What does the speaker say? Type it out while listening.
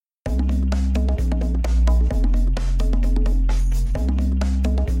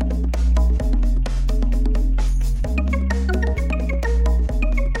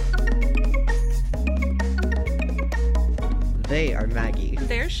Maggie.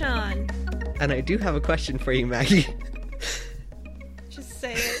 There's Sean. And I do have a question for you, Maggie. Just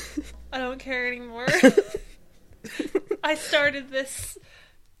say it. I don't care anymore. I started this.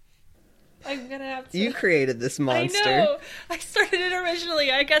 I'm gonna have to... You created this monster. I know! I started it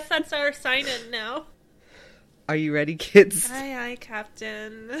originally. I guess that's our sign-in now. Are you ready, kids? Aye,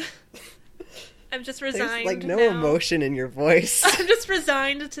 Captain. I'm just resigned. There's, no now. emotion in your voice. I'm just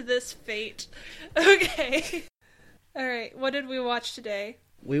resigned to this fate. Okay. Alright, what did we watch today?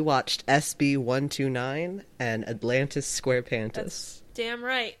 We watched SB-129 and Atlantis Squarepantis. That's damn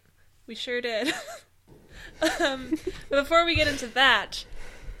right. We sure did. Before we get into that,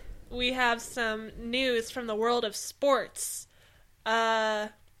 we have some news from the world of sports.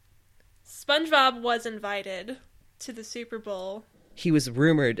 SpongeBob was invited to the Super Bowl. He was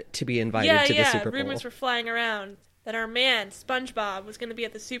rumored to be invited to the Super Bowl. Yeah, rumors were flying around that our man, SpongeBob, was going to be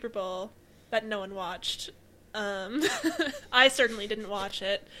at the Super Bowl that no one watched. I certainly didn't watch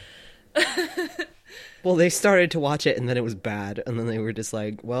it. Well, they started to watch it, and then it was bad, and then they were just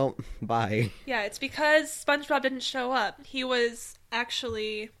like, well, bye. Yeah, it's because SpongeBob didn't show up. He was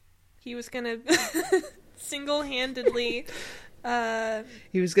gonna single-handedly...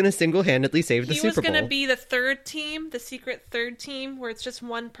 he was gonna single-handedly save the Super Bowl. He was gonna be the third team, the secret third team, where it's just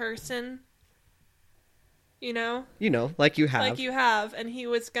one person. You know? Like you have. Like you have, and he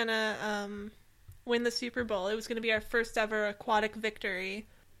was gonna win the Super Bowl. It was gonna be our first ever aquatic victory.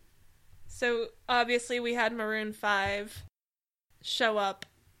 So, obviously, we had Maroon 5 show up,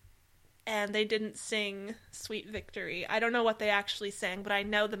 and they didn't sing Sweet Victory. I don't know what they actually sang, but I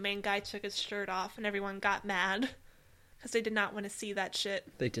know the main guy took his shirt off, and everyone got mad, because they did not want to see that shit.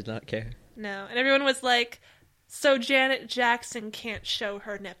 They did not care. No, and everyone was like, so Janet Jackson can't show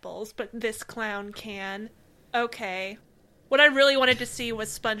her nipples, but this clown can. Okay. What I really wanted to see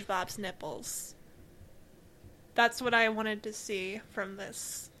was SpongeBob's nipples. That's what I wanted to see from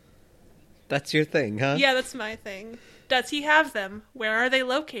this. That's your thing, huh? Yeah, that's my thing. Does he have them? Where are they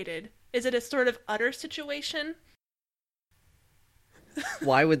located? Is it a sort of udder situation?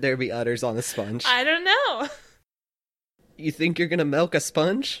 Why would there be udders on a sponge? I don't know. You think you're gonna milk a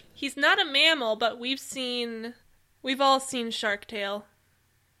sponge? He's not a mammal, but we've all seen Shark Tale.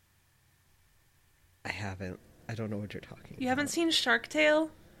 I haven't. I don't know what you're talking about. You haven't seen Shark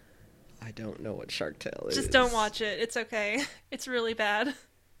Tale? I don't know what Shark Tale is. Just don't watch it. It's okay. It's really bad.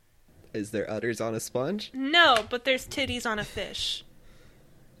 Is there udders on a sponge? No, but there's titties on a fish.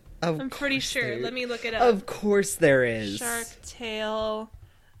 I'm pretty sure. Let me look it up. Of course there is. Shark Tale.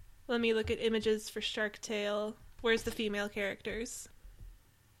 Let me look at images for Shark Tale. Where's the female characters?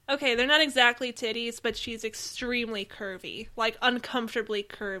 Okay, they're not exactly titties, but she's extremely curvy. Like, uncomfortably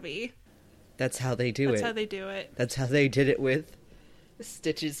curvy. That's how they do it. That's how they do it. That's how they did it with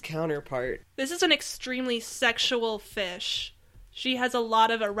Stitch's counterpart. This is an extremely sexual fish. She has a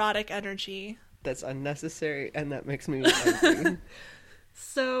lot of erotic energy. That's unnecessary, and that makes me angry.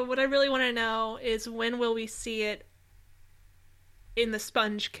 So, what I really want to know is when will we see it in the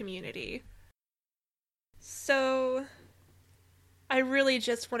sponge community? So, I really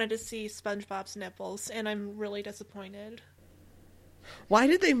just wanted to see SpongeBob's nipples, and I'm really disappointed. Why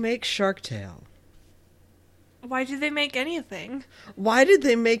did they make Shark Tale? Why did they make anything? Why did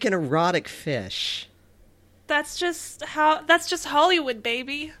they make an erotic fish? That's just Hollywood,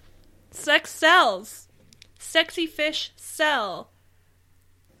 baby. Sex sells. Sexy fish sell.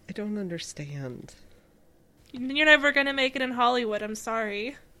 I don't understand. You're never gonna make it in Hollywood, I'm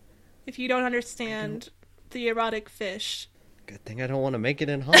sorry. If you don't understand the erotic fish. Good thing I don't want to make it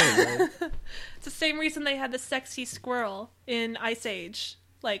in Hollywood. It's the same reason they had the sexy squirrel in Ice Age.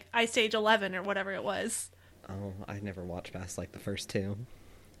 Like, Ice Age 11 or whatever it was. Oh, I never watched past, the first two.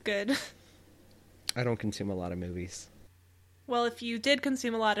 Good. I don't consume a lot of movies. Well, if you did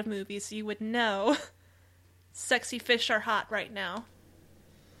consume a lot of movies, you would know sexy fish are hot right now.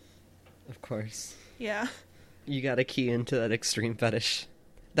 Of course. Yeah. You gotta key into that extreme fetish.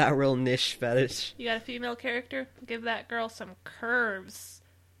 That real niche fetish. You got a female character? Give that girl some curves.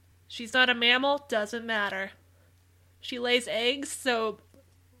 She's not a mammal? Doesn't matter. She lays eggs, so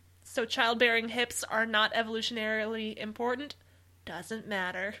childbearing hips are not evolutionarily important? Doesn't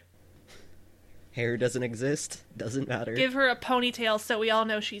matter. Hair doesn't exist? Doesn't matter. Give her a ponytail so we all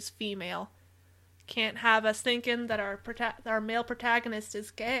know she's female. Can't have us thinking that our male protagonist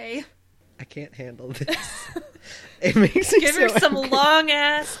is gay. I can't handle this. It makes me Give her so some angry.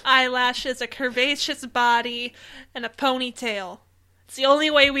 long-ass eyelashes, a curvaceous body, and a ponytail. It's the only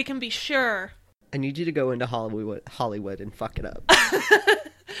way we can be sure. I need you to go into Hollywood and fuck it up.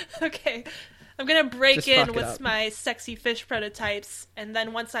 Okay. I'm gonna break Just in fuck it with up. my sexy fish prototypes, and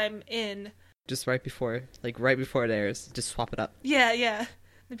then once I'm in, Just right before it airs, just swap it up. Yeah, yeah.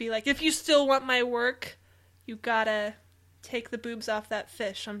 It'd be like, if you still want my work, you gotta take the boobs off that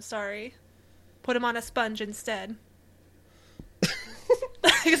fish. I'm sorry. Put them on a sponge instead.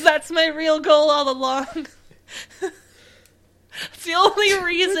 Because that's my real goal all along. It's the only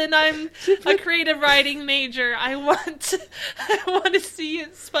reason I'm a creative writing major. I want to see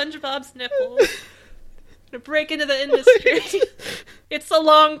SpongeBob's nipples. To break into the industry. It's a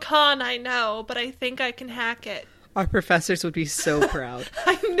long con, I know, but I think I can hack it. Our professors would be so proud.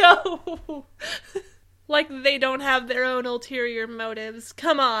 I know. Like they don't have their own ulterior motives.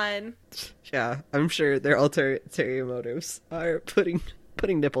 Come on. Yeah, I'm sure their ulterior motives are putting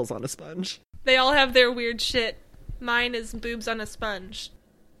nipples on a sponge. They all have their weird shit. Mine is boobs on a sponge.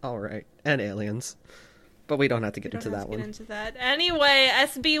 All right, and aliens. But we don't have to get into that one. Get into that. Anyway,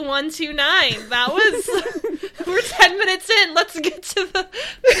 SB-129. That was... We're 10 minutes in. Let's get to the...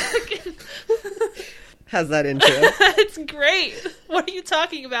 How's that intro? It's great. What are you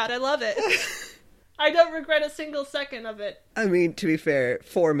talking about? I love it. I don't regret a single second of it. I mean, to be fair,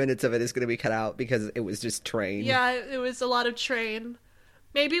 4 minutes of it is going to be cut out because it was just train. Yeah, it was a lot of train.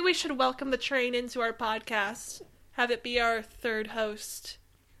 Maybe we should welcome the train into our podcast. Have it be our third host.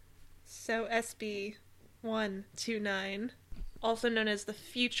 So, SB-129, also known as the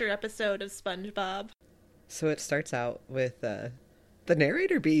future episode of SpongeBob. So it starts out with the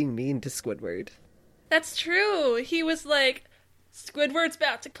narrator being mean to Squidward. That's true. He was like, Squidward's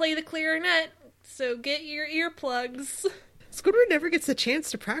about to play the clarinet, so get your earplugs. Squidward never gets a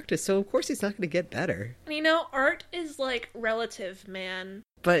chance to practice, so of course he's not going to get better. And you know, art is like relative, man.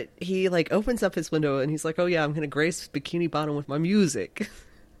 But he like opens up his window and he's like, oh yeah, I'm going to grace Bikini Bottom with my music.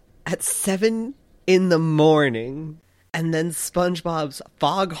 At 7 a.m. And then SpongeBob's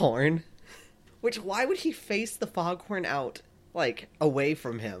foghorn. Which, why would he face the foghorn out, like, away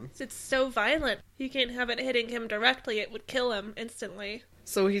from him? It's so violent. He can't have it hitting him directly. It would kill him instantly.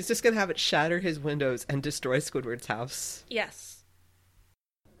 So he's just gonna have it shatter his windows and destroy Squidward's house. Yes.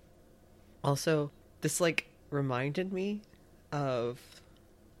 Also, this, like, reminded me of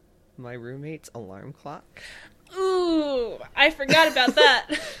my roommate's alarm clock. Ooh, I forgot about that.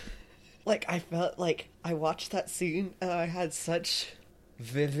 Like, I felt like I watched that scene and I had such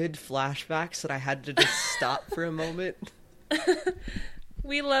vivid flashbacks that I had to just stop for a moment.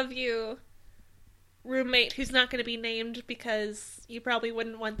 We love you, roommate who's not going to be named because you probably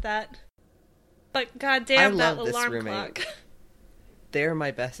wouldn't want that. But goddamn, that alarm clock. They're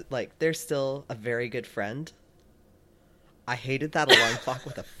my best, like, they're still a very good friend. I hated that alarm clock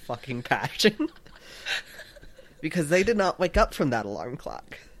with a fucking passion. Because they did not wake up from that alarm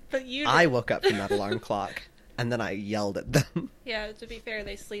clock. But you did. I woke up from that alarm clock, and then I yelled at them. Yeah, to be fair,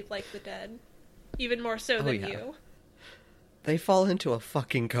 they sleep like the dead. Even more so than you. They fall into a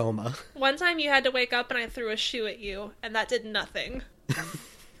fucking coma. One time you had to wake up and I threw a shoe at you, and that did nothing.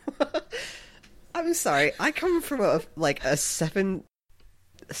 I'm sorry, I come from a seven-child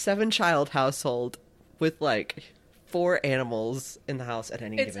household with, like, 4 animals in the house at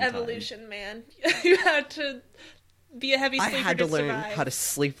any given time. It's evolution, man. You had to be a heavy sleeper. I had to learn survive. How to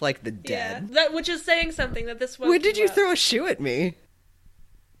sleep like the dead. Yeah, which is saying something that this was. When did you throw a shoe at me?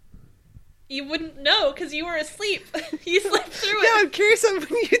 You wouldn't know because you were asleep. You slept through it. Yeah, I'm curious on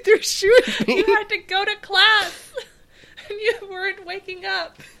when you threw a shoe at me. You had to go to class and you weren't waking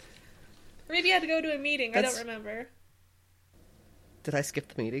up. Or maybe you had to go to a meeting. I don't remember. Did I skip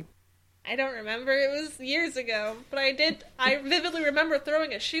the meeting? I don't remember. It was years ago. But I did. I vividly remember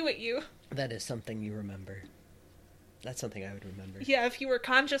throwing a shoe at you. That is something you remember. That's something I would remember. Yeah, if you were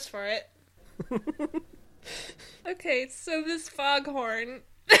conscious for it. Okay, so this foghorn...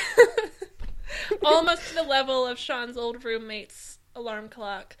 almost to the level of Sean's old roommate's alarm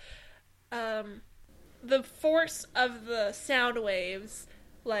clock. The force of the sound waves,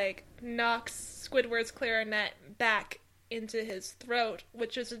 like, knocks Squidward's clarinet back into his throat,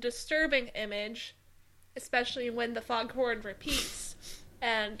 which is a disturbing image, especially when the foghorn repeats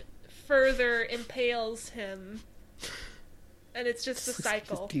and further impales him. And it's just a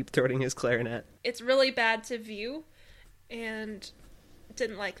cycle. Deep throating his clarinet. It's really bad to view, and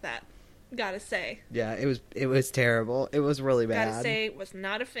didn't like that. Gotta say. Yeah, it was terrible. It was really bad. Gotta say, was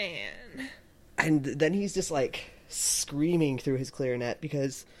not a fan. And then he's just, like, screaming through his clarinet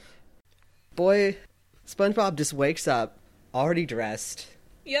because, boy, SpongeBob just wakes up, already dressed.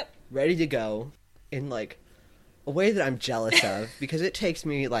 Yep. Ready to go, in, like, a way that I'm jealous of, because it takes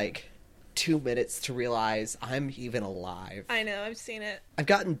me, like, 2 minutes to realize I'm even alive. I know, I've seen it. I've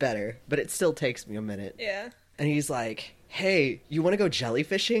gotten better, but it still takes me a minute. Yeah. And he's like, hey, you want to go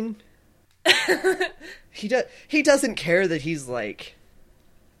jellyfishing? He doesn't care that he's, like,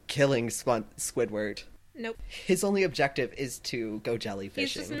 killing Squidward. Nope. His only objective is to go jellyfishing.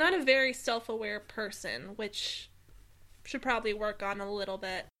 He's just not a very self-aware person, which should probably work on a little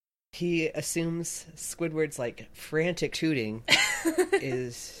bit. He assumes Squidward's, like, frantic tooting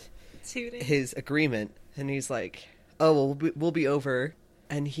is his agreement. And he's like, oh, well, we'll be over.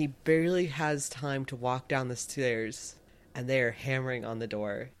 And he barely has time to walk down the stairs. And they're hammering on the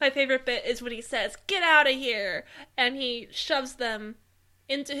door. My favorite bit is when he says, "Get out of here!" And he shoves them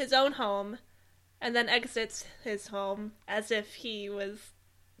into his own home. And then exits his home as if he was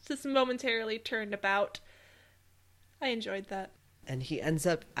just momentarily turned about. I enjoyed that. And he ends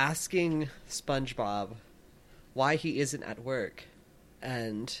up asking SpongeBob why he isn't at work.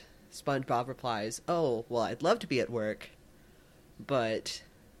 And SpongeBob replies, oh, well, I'd love to be at work, but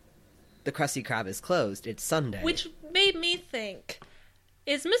the Krusty Krab is closed. It's Sunday. Which made me think,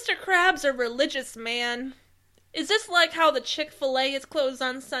 is Mr. Krabs a religious man? Is this like how the Chick-fil-A is closed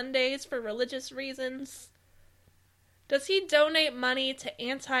on Sundays for religious reasons? Does he donate money to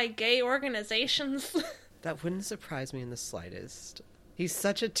anti-gay organizations? That wouldn't surprise me in the slightest. He's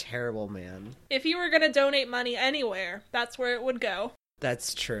such a terrible man. If you were going to donate money anywhere, that's where it would go.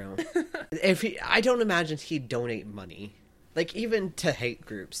 That's true. I don't imagine he'd donate money. Like, even to hate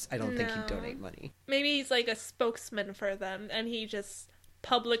groups, I don't think he'd donate money. Maybe he's like a spokesman for them, and he just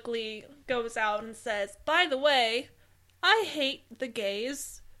publicly goes out and says, by the way, I hate the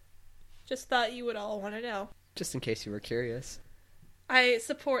gays. Just thought you would all want to know. Just in case you were curious. I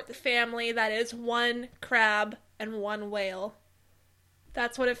support the family that is one crab and one whale.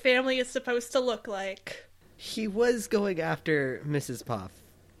 That's what a family is supposed to look like. He was going after Mrs. Puff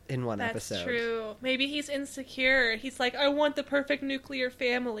in one episode. That's true. Maybe he's insecure. He's like, I want the perfect nuclear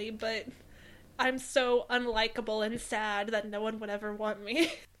family, but I'm so unlikable and sad that no one would ever want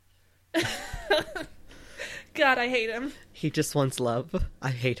me. God, I hate him. He just wants love.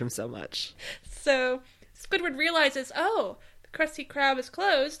 I hate him so much. So Squidward realizes, oh, the Krusty Krab is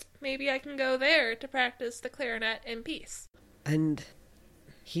closed. Maybe I can go there to practice the clarinet in peace. And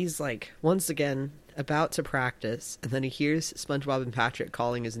he's like, once again, about to practice, and then he hears SpongeBob and Patrick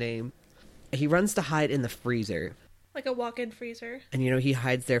calling his name. He runs to hide in the freezer. Like a walk-in freezer. And, he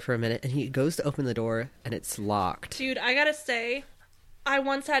hides there for a minute, and he goes to open the door, and it's locked. Dude, I gotta say, I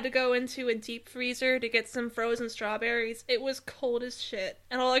once had to go into a deep freezer to get some frozen strawberries. It was cold as shit.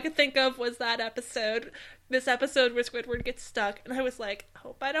 And all I could think of was that episode. This episode where Squidward gets stuck. And I was like,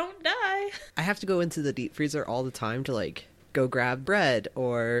 hope I don't die. I have to go into the deep freezer all the time to, like, go grab bread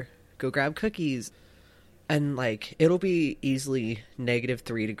or go grab cookies. And, like, it'll be easily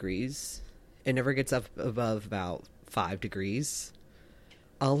 -3 degrees. It never gets up above about 5 degrees.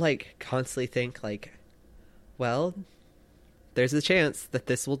 I'll, like, constantly think, like, well, there's a chance that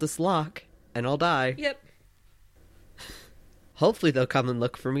this will dislock and I'll die. Yep. Hopefully they'll come and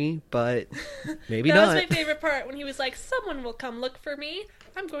look for me, but maybe that not. That was my favorite part, when he was like, someone will come look for me.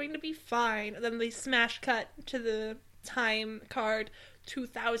 I'm going to be fine. And then they smash cut to the time card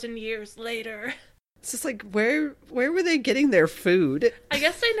 2,000 years later. It's just like, where were they getting their food? I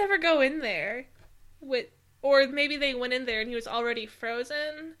guess they never go in there. Or maybe they went in there and he was already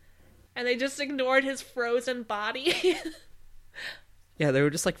frozen, and they just ignored his frozen body. Yeah, they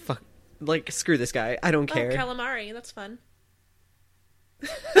were just like, fuck, like, screw this guy. I don't care. Oh, calamari. That's fun.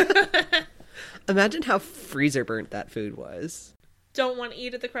 Imagine how freezer burnt that food was. Don't want to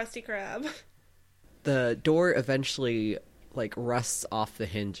eat at the Krusty Krab. The door eventually, like, rusts off the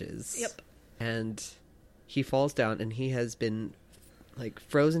hinges. Yep. And he falls down, and he has been, like,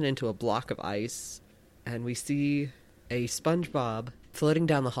 frozen into a block of ice. And we see a SpongeBob floating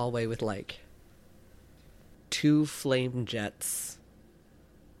down the hallway with, like, 2 flame jets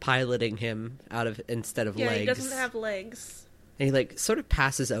piloting him out of, instead of legs. Yeah, he doesn't have legs. And he, like, sort of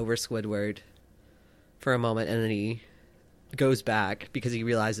passes over Squidward for a moment, and then he goes back because he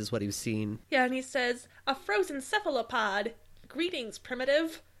realizes what he's seen. Yeah, and he says, a frozen cephalopod. Greetings,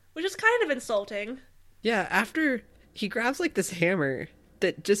 primitive. Which is kind of insulting. Yeah, after he grabs, like, this hammer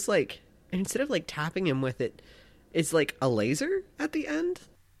that just, like, instead of, like, tapping him with it, it's, like, a laser at the end.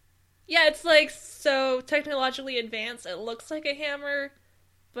 Yeah, it's, like, so technologically advanced, it looks like a hammer,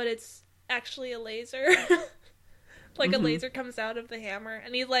 but it's actually a laser. Like, a laser comes out of the hammer,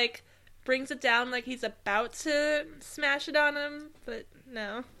 and he, like, brings it down like he's about to smash it on him, but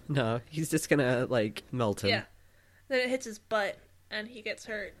no. No, he's just gonna, like, melt him. Yeah. Then it hits his butt, and he gets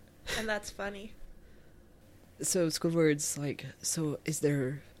hurt. And that's funny. So Squidward's like, so is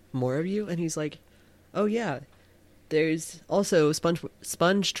there more of you? And he's like, oh yeah, there's also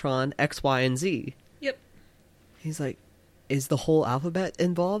Spongetron X, Y, and Z. Yep. He's like, is the whole alphabet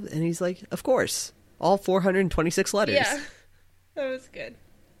involved? And he's like, of course, all 426 letters. Yeah, that was good.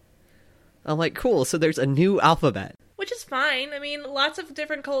 I'm like, cool, so there's a new alphabet. Which is fine. I mean, lots of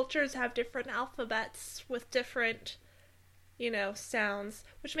different cultures have different alphabets with different, sounds.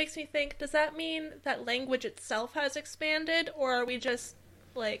 Which makes me think, does that mean that language itself has expanded? Or are we just,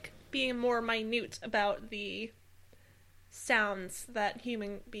 being more minute about the sounds that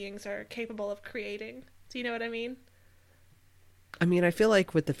human beings are capable of creating? Do you know what I mean? I mean, I feel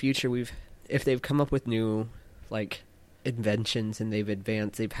like with the future, if they've come up with new, inventions and they've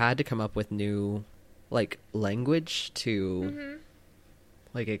advanced, they've had to come up with new, language to,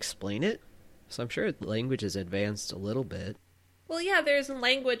 explain it. So I'm sure language has advanced a little bit. Well, yeah, there's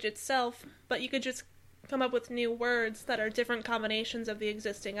language itself, but you could just come up with new words that are different combinations of the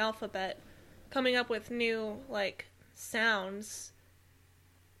existing alphabet, coming up with new, sounds.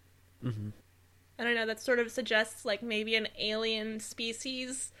 Mm-hmm. I don't know, that sort of suggests, maybe an alien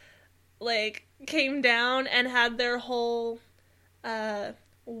species, came down and had their whole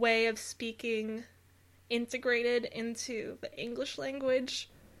way of speaking integrated into the English language.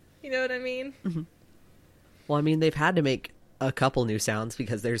 You know what I mean? Mm-hmm. Well, I mean, they've had to make a couple new sounds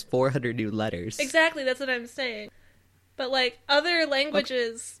because there's 400 new letters. Exactly, that's what I'm saying. But, other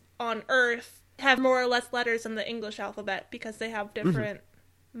languages on Earth have more or less letters in the English alphabet because they have different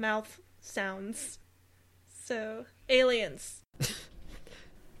mouth sounds. So, aliens.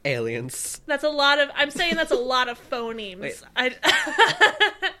 Aliens. That's a lot of... I'm saying that's a lot of phonemes. Wait.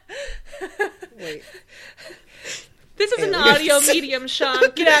 Wait. This is an audio medium, Sean.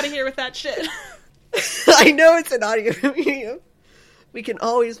 Get out of here with that shit. I know it's an audio medium. We can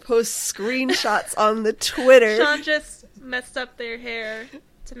always post screenshots on the Twitter. Sean just messed up their hair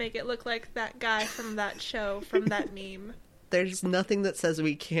to make it look like that guy from that show, from that meme. There's nothing that says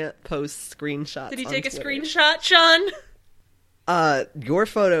we can't post screenshots. Did you on take a Twitter. screenshot, Sean? Your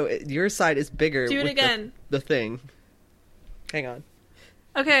photo, your side is bigger. Do it with again. The thing. Hang on.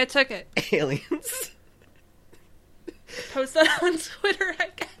 Okay, I took it. Aliens. Post that on Twitter, I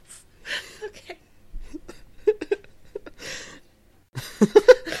guess. Okay.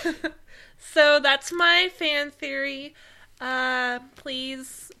 So that's my fan theory.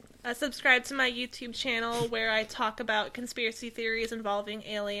 Please subscribe to my YouTube channel where I talk about conspiracy theories involving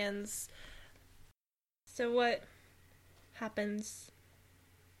aliens. So what happens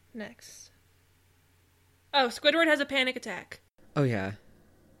next? Oh, Squidward has a panic attack. Oh yeah.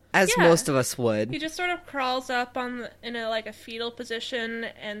 As Yeah. most of us would. He just sort of crawls up in a fetal position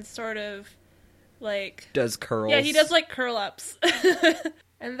and sort of Does curls. Yeah, he does curl ups.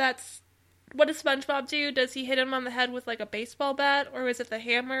 And that's... What does SpongeBob do? Does he hit him on the head with a baseball bat? Or is it the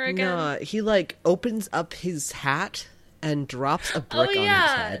hammer again? Nah, he opens up his hat and drops a brick on his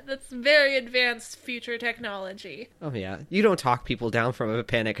head. That's very advanced future technology. Oh yeah. You don't talk people down from a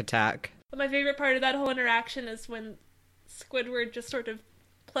panic attack. But my favorite part of that whole interaction is when Squidward just sort of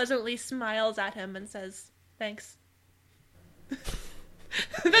pleasantly smiles at him and says, thanks.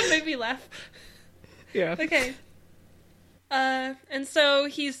 That made me laugh. Yeah. Okay. And so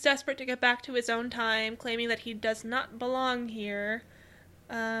he's desperate to get back to his own time, claiming that he does not belong here.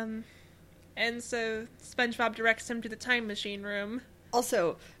 And so SpongeBob directs him to the time machine room.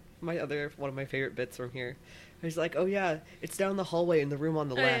 Also, one of my favorite bits from here, he's like, oh yeah, it's down the hallway in the room on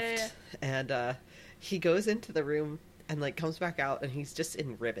the left. Yeah. And he goes into the room and comes back out and he's just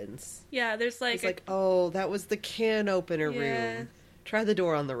in ribbons. Yeah, there's He's oh, that was the can opener Yeah. room. Try the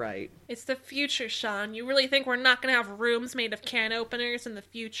door on the right. It's the future, Sean. You really think we're not going to have rooms made of can openers in the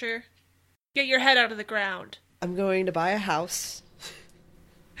future? Get your head out of the ground. I'm going to buy a house.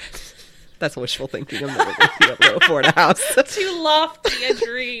 That's wishful thinking. I'm never going to be able to afford a house. Too lofty a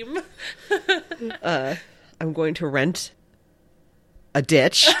dream. I'm going to rent a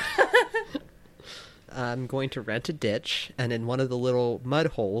ditch. I'm going to rent a ditch, and in one of the little mud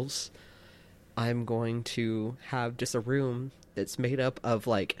holes, I'm going to have just a room that's made up of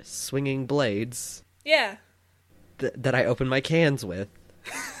swinging blades. Yeah. That I open my cans with.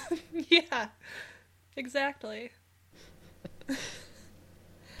 Yeah. Exactly.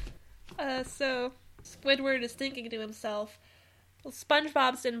 So Squidward is thinking to himself, well,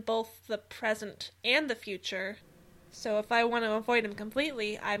 SpongeBob's in both the present and the future, so if I want to avoid him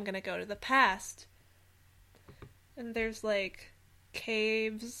completely, I'm gonna go to the past. And there's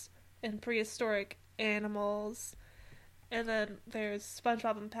caves and prehistoric animals. And then there's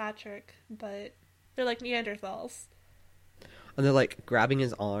SpongeBob and Patrick, but they're Neanderthals. And they're grabbing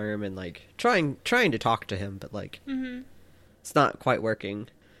his arm and trying to talk to him, but it's not quite working.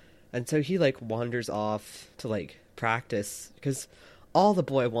 And so he wanders off to practice because all the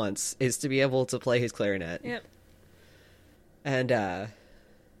boy wants is to be able to play his clarinet. Yep. And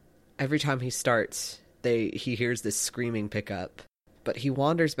every time he starts, he hears this screaming pickup. But he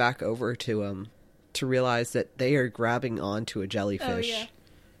wanders back over to him to realize that they are grabbing onto a jellyfish, Oh, yeah.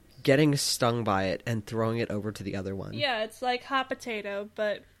 getting stung by it, and throwing it over to the other one. Yeah, it's like hot potato,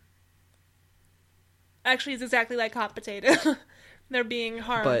 but... Actually, it's exactly like hot potato. They're being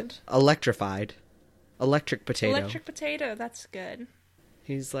harmed. But electrified. Electric potato. Electric potato, that's good.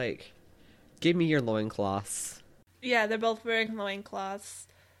 He's like, give me your loincloths. Yeah, they're both wearing loincloths.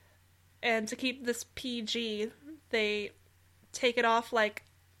 And to keep this PG, they take it off like...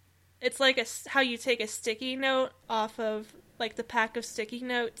 It's like how you take a sticky note off of, like, the pack of sticky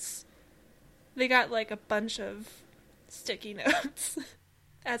notes. They got, like, a bunch of sticky notes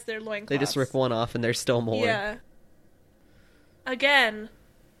as their loincloths. They just rip one off and there's still more. Yeah. Again,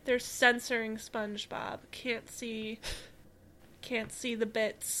 they're censoring SpongeBob. Can't see the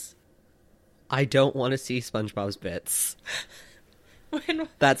bits. I don't want to see SpongeBob's bits. When,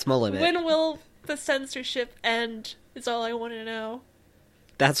 That's my limit. When will the censorship end? Is all I want to know.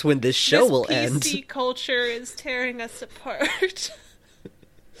 That's when this show will end. PC culture is tearing us apart.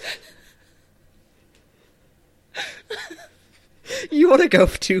 You want to go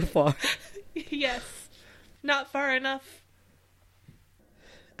too far. Yes. Not far enough.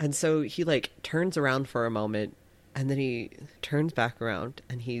 And so he, like, turns around for a moment, and then he turns back around,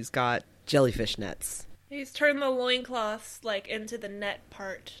 and he's got jellyfish nets. He's turned the loincloths, like, into the net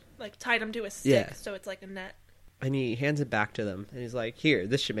part. Like, tied them to a stick, Yeah. so it's like a net. And he hands it back to them, and he's like, here,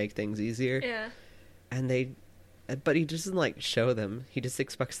 this should make things easier. Yeah. But he doesn't, like, show them. He just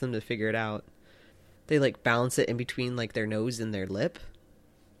expects them to figure it out. They, like, balance it in between, like, their nose and their lip.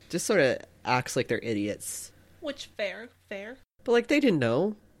 Just sort of acts like they're idiots. Which, fair. But, like, they didn't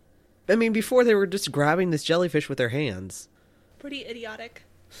know. I mean, before they were just grabbing this jellyfish with their hands. Pretty idiotic.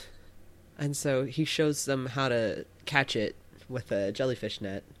 And so he shows them how to catch it with a jellyfish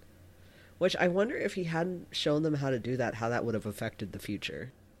net. Which I wonder if he hadn't shown them how to do that, how that would have affected the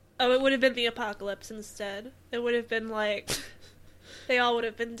future. Oh, it would have been the apocalypse instead. It would have been like... they all would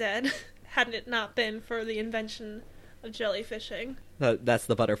have been dead, hadn't it not been for the invention of jellyfishing. That's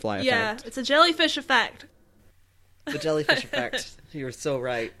the butterfly effect. Yeah, it's a jellyfish effect. The jellyfish effect. You were so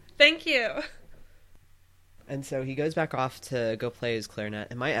right. Thank you. And so he goes back off to go play his clarinet,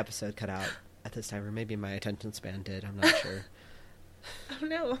 and my episode cut out at this time, or maybe my attention span did, I'm not sure. Oh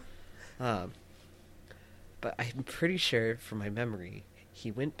no. But I'm pretty sure, from my memory, he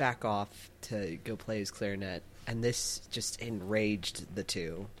went back off to go play his clarinet, and this just enraged the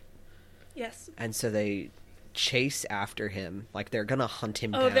two. Yes. And so they chase after him, like they're gonna hunt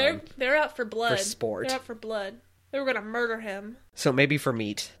him down. Oh, they're out for blood. For sport. They're out for blood. They were gonna murder him. So maybe for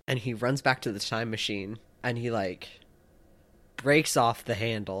meat. And he runs back to the time machine, and he, like, breaks off the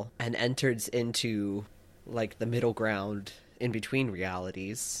handle and enters into, like, the middle ground in between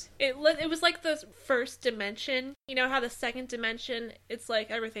realities. It was like the first dimension. You know how the second dimension, it's like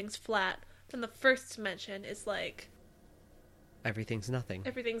everything's flat. Then the first dimension is like... Everything's nothing.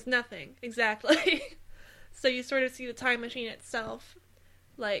 Everything's nothing. Exactly. So you sort of see the time machine itself,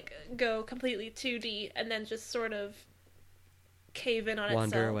 like, go completely 2D and then just sort of cave in on itself.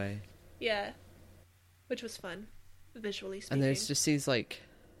 Wander away. Yeah. Which was fun, visually speaking. And there's just these, like,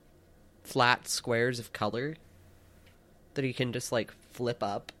 flat squares of color that he can just, like, flip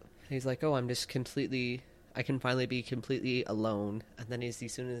up. And he's like, oh, I can finally be completely alone. And then as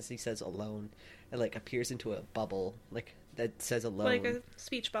soon as he says alone, it, like, appears into a bubble, like, that says alone. Like a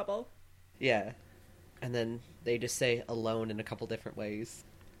speech bubble. Yeah. And then they just say alone in a couple different ways.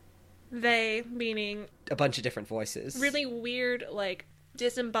 They, meaning... A bunch of different voices. Really weird, like,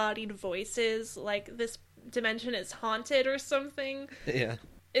 disembodied voices, like this dimension is haunted or something. Yeah.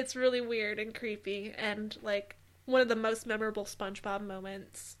 It's really weird and creepy, and, like, one of the most memorable SpongeBob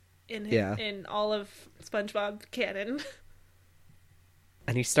moments in all of SpongeBob canon.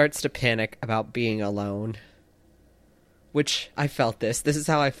 And he starts to panic about being alone. Which, I felt this. This is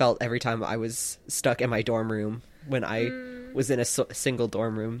how I felt every time I was stuck in my dorm room when I was in a single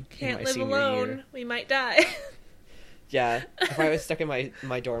dorm room in my senior alone. year. We might die. Yeah, if I was stuck in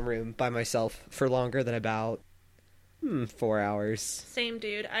my dorm room by myself for longer than about 4 hours. Same,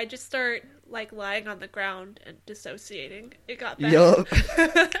 dude. I just start, like, lying on the ground and dissociating. It got bad. Yup.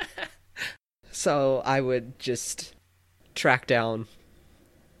 So I would just track down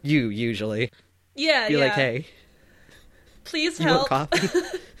you, usually. Yeah, Be like, hey. Please Do you help. want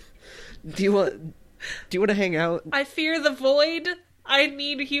coffee? Do you want to hang out? I fear the void. I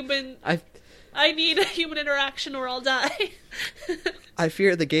need human interaction or I'll die. I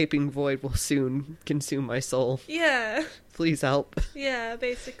fear the gaping void will soon consume my soul. Yeah. Please help. Yeah,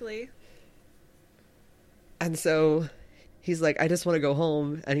 basically. And so he's like, I just want to go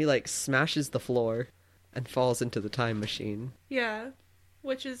home. And he, like, smashes the floor. and falls into the time machine. Yeah,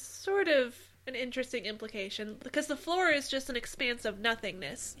 which is sort of an interesting implication, because the floor is just an expanse of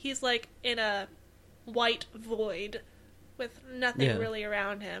nothingness. He's like in a white void with nothing really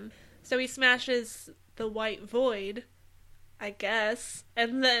around him. So he smashes the white void, I guess,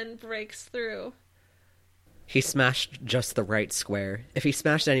 and then breaks through. He smashed just the right square. If he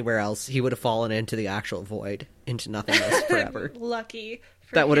smashed anywhere else, he would have fallen into the actual void, into nothingness forever. Lucky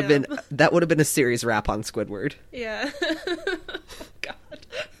for that would him. have been a serious rap on Squidward. Yeah. Oh, God.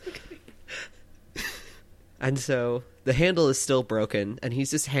 And so the handle is still broken, and he's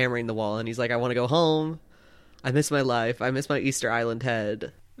just hammering the wall, and he's like, I want to go home. I miss my life. I miss my Easter Island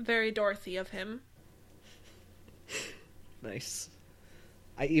head. Very Dorothy of him. Nice.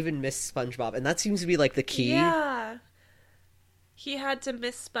 I even miss SpongeBob, and that seems to be like the key. Yeah. He had to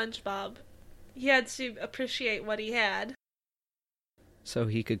miss SpongeBob. He had to appreciate what he had. So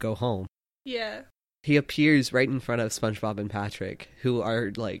he could go home. Yeah. He appears right in front of SpongeBob and Patrick, who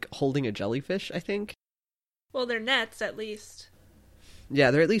are, like, holding a jellyfish, I think. Well, they're nets, at least.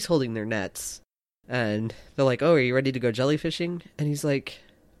 Yeah, they're at least holding their nets. And they're like, oh, are you ready to go jellyfishing? And he's like,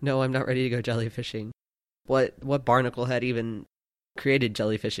 no, I'm not ready to go jellyfishing. What barnacle head even created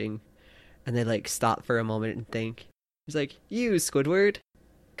jellyfishing? And they, like, stop for a moment and think. He's like, you, Squidward.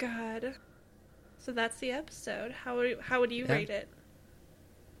 God. So that's the episode. How would you rate it?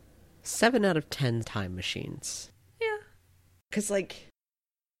 7 out of 10 time machines. Yeah. Because, like,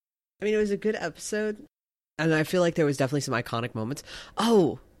 I mean, it was a good episode. And I feel like there was definitely some iconic moments.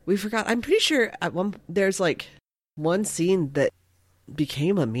 Oh, we forgot. I'm pretty sure there's, like, one scene that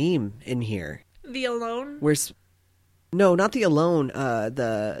became a meme in here. The Alone? No, not the Alone.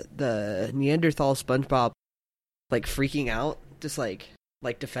 The Neanderthal SpongeBob, like, freaking out. Just, like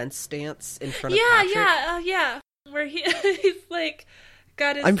defense stance in front of Patrick. Yeah. Where he's, like,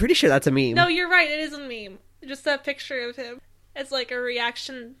 got his... I'm pretty sure that's a meme. No, you're right. It is a meme. Just that picture of him. It's, like, a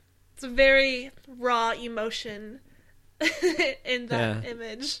reaction... It's a very raw emotion in that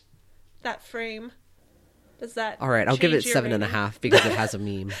image, that frame. Does that? All right, I'll give it 7.5 because it has a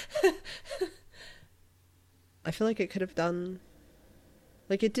meme. I feel like it could have done,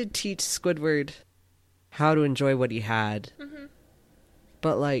 like, it did teach Squidward how to enjoy what he had,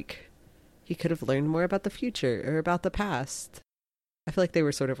 but, like, he could have learned more about the future or about the past. I feel like they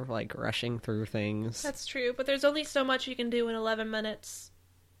were sort of, like, rushing through things. That's true, but there's only so much you can do in 11 minutes.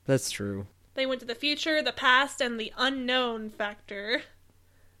 That's true. They went to the future, the past, and the unknown factor.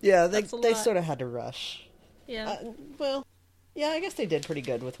 Yeah, they sort of had to rush. Yeah. Yeah, I guess they did pretty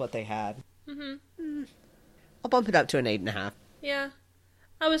good with what they had. Mm-hmm. I'll bump it up to an 8.5. Yeah.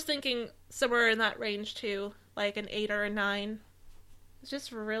 I was thinking somewhere in that range, too. Like an 8 or a 9. It's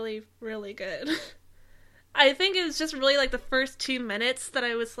just really, really good. I think it was just really, like, the first 2 minutes that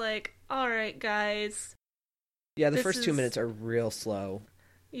I was like, alright, guys. Yeah, the first 2 minutes are real slow.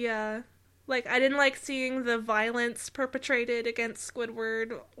 Yeah. Like, I didn't like seeing the violence perpetrated against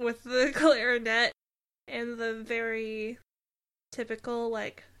Squidward with the clarinet and the very typical,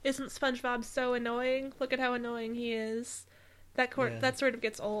 like, isn't SpongeBob so annoying? Look at how annoying he is. That sort of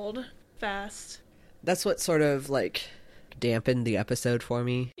gets old fast. That's what sort of, like, dampened the episode for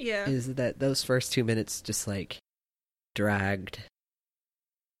me. Yeah. Is that those first 2 minutes just, like, dragged.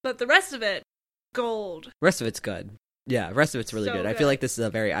 But the rest of it, gold. The rest of it's good. Yeah, the rest of it's really So good. I feel like this is a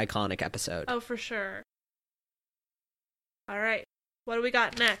very iconic episode. Oh, for sure. Alright. What do we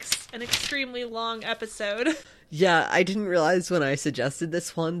got next? An extremely long episode. Yeah, I didn't realize when I suggested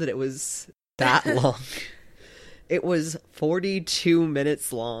this one that it was that long. It was 42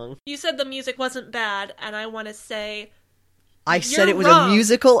 minutes long. You said the music wasn't bad, and I want to say... I said it was wrong. a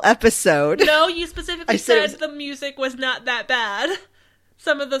musical episode. No, you specifically said was... the music was not that bad.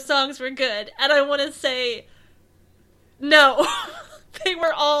 Some of the songs were good, and I want to say... No, they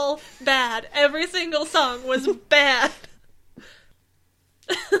were all bad. Every single song was bad.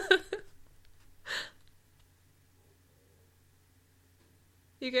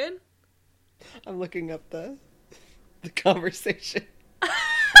 You good? I'm looking up the conversation.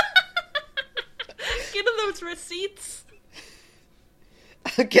 Get him those receipts.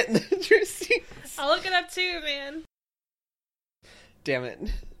 I'm getting those receipts. I'll look it up too, man. Damn it.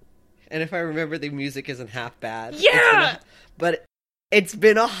 And if I remember, the music isn't half bad. Yeah! But it's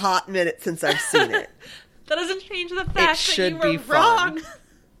been a hot minute since I've seen it. That doesn't change the fact that you were fun. wrong.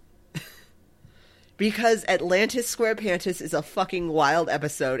 Because Atlantis Squarepantis is a fucking wild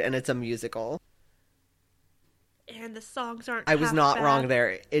episode, and it's a musical. And the songs aren't I was half not bad. wrong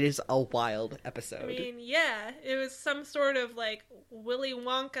there. It is a wild episode. I mean, yeah. It was some sort of, like, Willy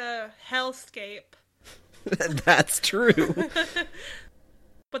Wonka hellscape. That's true.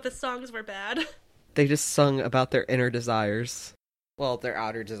 But the songs were bad. They just sung about their inner desires. Well, their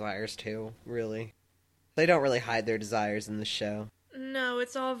outer desires, too, really. They don't really hide their desires in the show. No,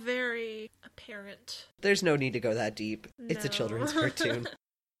 it's all very apparent. There's no need to go that deep. No. It's a children's cartoon.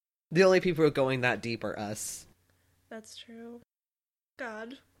 The only people who are going that deep are us. That's true.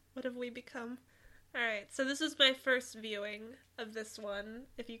 God, what have we become? Alright, so this is my first viewing of this one,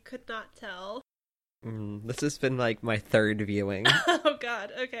 if you could not tell. This has been like my third viewing. Oh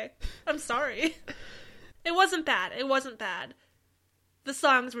god, okay. I'm sorry. It wasn't bad. It wasn't bad. The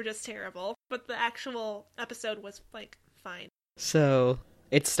songs were just terrible, but the actual episode was, like, fine. So,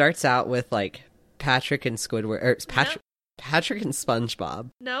 it starts out with, like, Patrick and Squidward, or Patrick and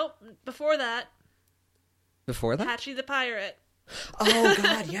SpongeBob. Nope, before that. Before that? Patchy the Pirate. Oh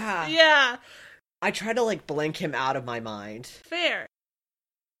god, yeah. Yeah. I try to, like, blank him out of my mind. Fair.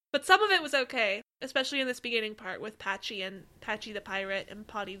 But some of it was okay, especially in this beginning part with Patchy the Pirate and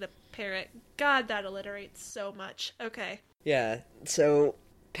Potty the Parrot. God, that alliterates so much. Okay. Yeah, so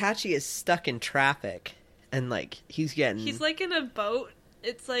Patchy is stuck in traffic, and, like, he's like in a boat.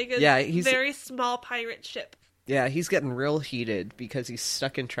 It's like a very small pirate ship. Yeah, he's getting real heated because he's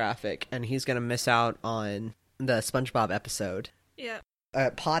stuck in traffic, and he's gonna miss out on the SpongeBob episode. Yeah.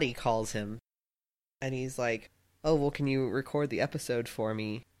 Potty calls him, and he's like, oh, well, can you record the episode for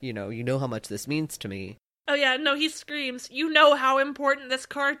me? You know how much this means to me. Oh yeah, no, he screams, you know how important this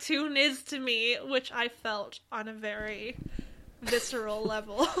cartoon is to me, which I felt on a very visceral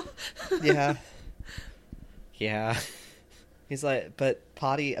level. Yeah. Yeah. He's like, but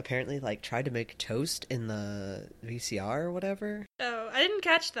Potty apparently, like, tried to make toast in the VCR or whatever. Oh, I didn't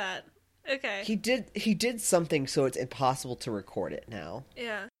catch that. Okay. He did something so it's impossible to record it now.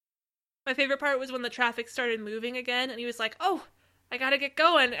 Yeah. My favorite part was when the traffic started moving again, and he was like, oh, I gotta get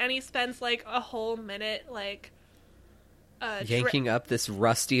going, and he spends, like, a whole minute, like... yanking up this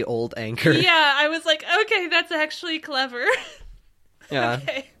rusty old anchor. Yeah, I was like, okay, that's actually clever. Yeah.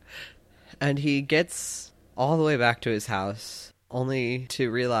 Okay. And he gets all the way back to his house, only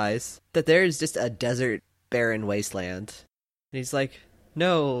to realize that there is just a desert, barren wasteland. And he's like,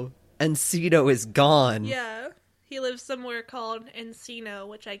 no, Encino is gone. Yeah. He lives somewhere called Encino,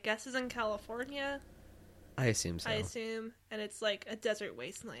 which I guess is in California. I assume so. And it's like a desert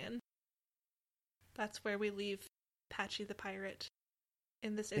wasteland. That's where we leave Patchy the Pirate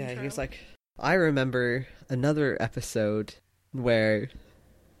in this intro. Yeah, he's like, I remember another episode where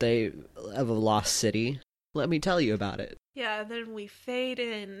they have a lost city. Let me tell you about it. Yeah, then we fade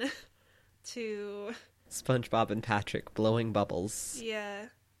in to... SpongeBob and Patrick blowing bubbles. Yeah.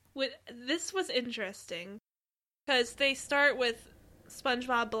 This was interesting. Because they start with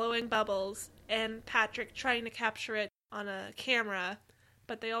SpongeBob blowing bubbles and Patrick trying to capture it on a camera,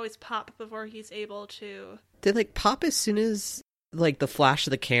 but they always pop before he's able to... They, like, pop as soon as, like, the flash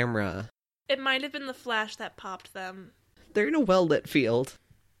of the camera. It might have been the flash that popped them. They're in a well-lit field.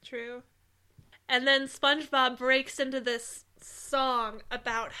 True. And then SpongeBob breaks into this song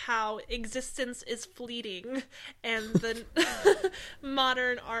about how existence is fleeting and the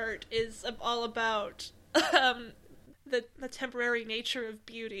modern art is all about... the temporary nature of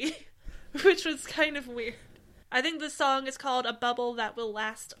beauty, which was kind of weird. I think the song is called A Bubble That Will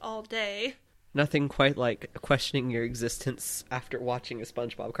Last All Day. Nothing quite like questioning your existence after watching a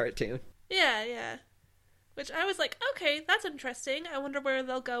SpongeBob cartoon. Yeah, yeah. Which I was like, okay, that's interesting. I wonder where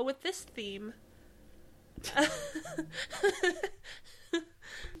they'll go with this theme.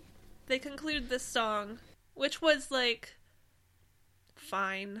 They conclude this song, which was, like,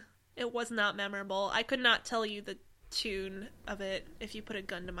 fine. It was not memorable. I could not tell you the tune of it if you put a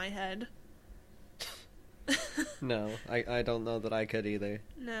gun to my head. No, I don't know that I could either.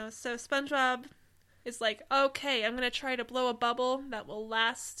 No, so SpongeBob is like, okay, I'm gonna try to blow a bubble that will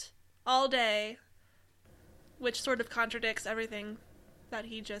last all day, which sort of contradicts everything that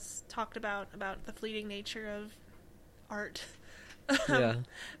he just talked about the fleeting nature of art. Yeah.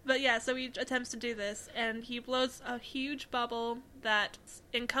 But yeah, so he attempts to do this, and he blows a huge bubble that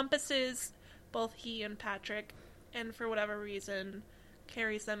encompasses both he and Patrick, and for whatever reason,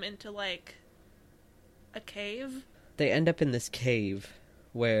 carries them into, like, a cave. They end up in this cave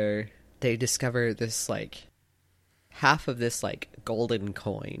where they discover this, like, half of this, like, golden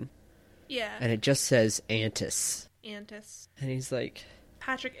coin. Yeah. And it just says Antis. Antis. And he's like...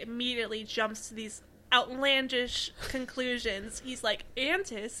 Patrick immediately jumps to these outlandish conclusions. He's like,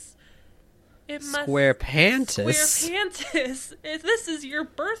 Antis? It must... Squarepantis? Squarepantis! This is your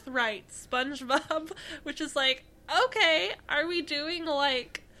birthright, SpongeBob. Which is like, okay, are we doing,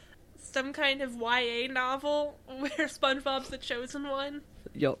 like, some kind of YA novel where SpongeBob's the chosen one?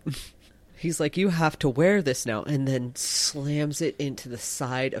 Yup. He's like, you have to wear this now, and then slams it into the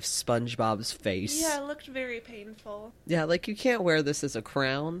side of SpongeBob's face. Yeah, it looked very painful. Yeah, like, you can't wear this as a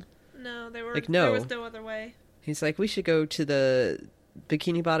crown. No, there Like, no. was no other way. He's like, we should go to the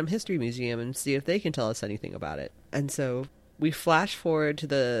Bikini Bottom History Museum and see if they can tell us anything about it. And so we flash forward to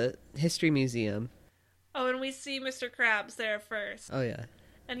the History Museum. Oh, and we see Mr. Krabs there first. Oh, yeah.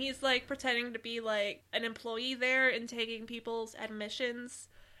 And he's, like, pretending to be, like, an employee there and taking people's admissions.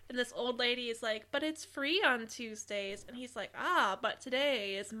 And this old lady is like, but it's free on Tuesdays. And he's like, but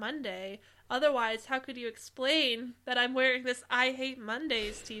today is Monday. Otherwise, how could you explain that I'm wearing this I Hate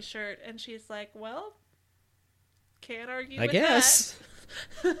Mondays t-shirt? And she's like, well, can't argue with guess.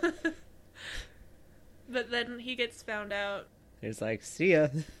 that. But then he gets found out. He's like, see ya.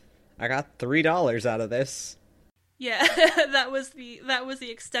 I got $3 out of this. Yeah, that was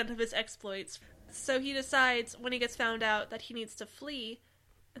the extent of his exploits. So he decides when he gets found out that he needs to flee.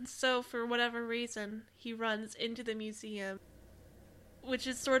 And so, for whatever reason, he runs into the museum, which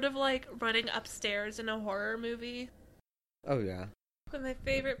is sort of like running upstairs in a horror movie. Oh, yeah. But my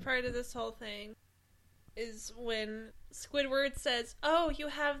favorite part of this whole thing is when Squidward says, oh, you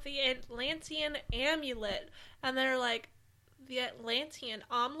have the Atlantean amulet. And they're like, the Atlantean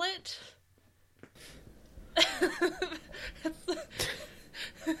omelet?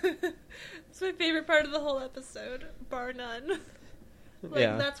 It's my favorite part of the whole episode, bar none. Like,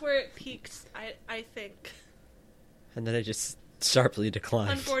 yeah. That's where it peaks, I think. And then it just sharply declines.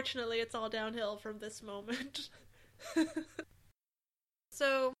 Unfortunately, it's all downhill from this moment.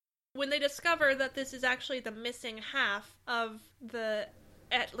 So, when they discover that this is actually the missing half of the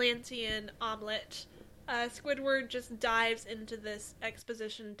Atlantean omelet, Squidward just dives into this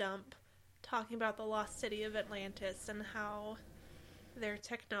exposition dump, talking about the lost city of Atlantis and how their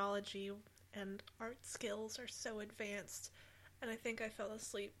technology and art skills are so advanced. And I think I fell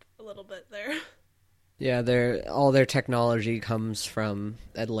asleep a little bit there. Yeah, all their technology comes from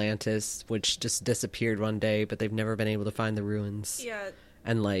Atlantis, which just disappeared one day, but they've never been able to find the ruins. Yeah.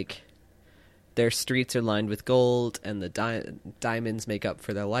 And, like, their streets are lined with gold, and the diamonds make up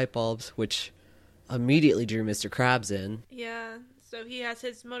for their light bulbs, which immediately drew Mr. Krabs in. Yeah, so he has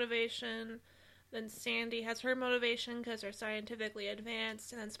his motivation, then Sandy has her motivation because they're scientifically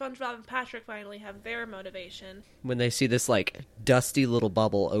advanced, and then SpongeBob and Patrick finally have their motivation. When they see this, like, dusty little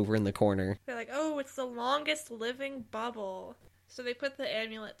bubble over in the corner. They're like, oh, it's the longest living bubble. So they put the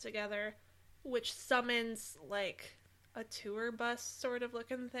amulet together, which summons, like, a tour bus sort of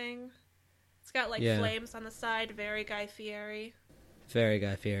looking thing. It's got, like, flames on the side, very Guy Fieri. Very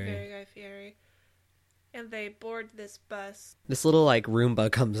Guy Fieri. Very Guy Fieri. And they board this bus. This little, like,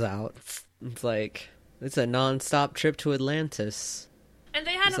 Roomba comes out. It's like, it's a non-stop trip to Atlantis. And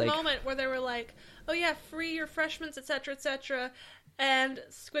they had a moment where they were like, oh yeah, free refreshments, etc., etc. And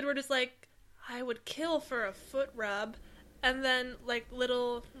Squidward is like, I would kill for a foot rub. And then, like,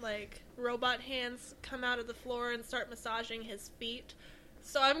 little, like, robot hands come out of the floor and start massaging his feet.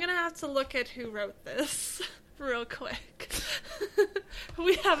 So I'm gonna have to look at who wrote this real quick.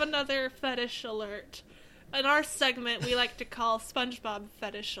 We have another fetish alert. In our segment, we like to call SpongeBob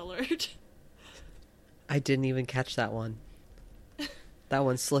Fetish Alert. I didn't even catch that one. That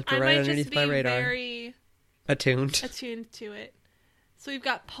one slipped right underneath my radar. Very attuned to it. So we've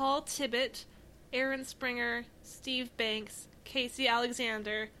got Paul Tibbett, Aaron Springer, Steve Banks, Casey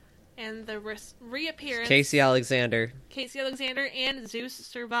Alexander, and the reappearance... Casey Alexander, and Zeus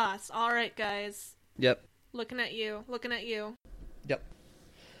Servas. All right, guys. Yep. Looking at you. Yep.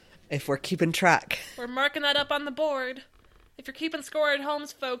 If we're keeping track. We're marking that up on the board. If you're keeping score at home,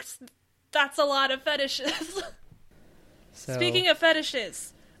 folks, that's a lot of fetishes. So... Speaking of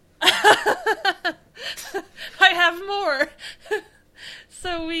fetishes, I have more.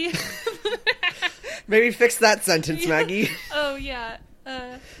 So we... Maybe fix that sentence, Maggie. Oh, yeah.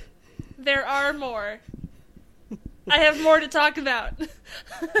 There are more. I have more to talk about.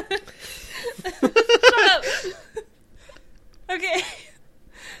 Shut up. Okay.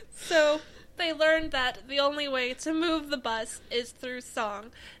 So, they learned that the only way to move the bus is through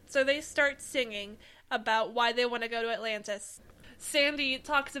song. So they start singing about why they want to go to Atlantis. Sandy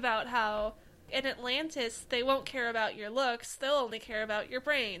talks about how in Atlantis, they won't care about your looks, they'll only care about your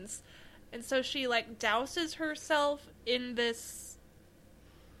brains. And so she, like, douses herself in this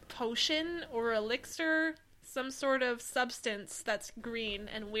potion or elixir, some sort of substance that's green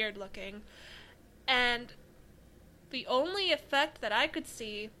and weird looking. And the only effect that I could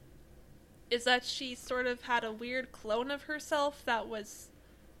see is that she sort of had a weird clone of herself that was,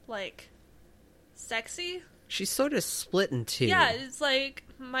 like, sexy. She's sort of split in two. Yeah, it's like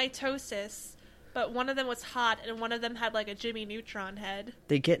mitosis. but one of them was hot, and one of them had, like, a Jimmy Neutron head.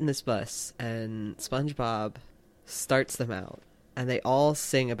 They get in this bus, and SpongeBob starts them out, and they all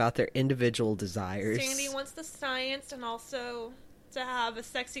sing about their individual desires. Sandy wants the science and also to have a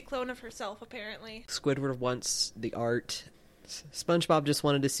sexy clone of herself, apparently. Squidward wants the art. SpongeBob just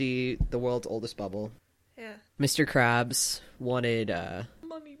wanted to see the world's oldest bubble. Yeah. Mr. Krabs wanted,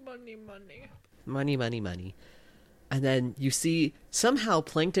 Money, money, money. Money, money, money. And then you see somehow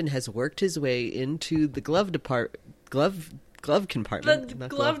Plankton has worked his way into the glove compartment. The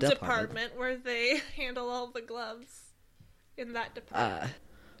glove department where they handle all the gloves in that department.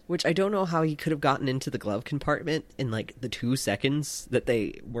 Which I don't know how he could have gotten into the glove compartment in like the 2 seconds that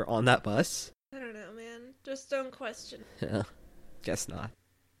they were on that bus. I don't know, man. Just don't question. Yeah, guess not.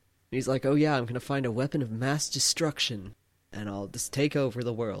 He's like, oh yeah, I'm gonna find a weapon of mass destruction and I'll just take over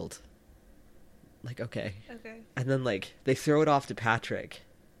the world. Like, okay. Okay. And then, like, they throw it off to Patrick.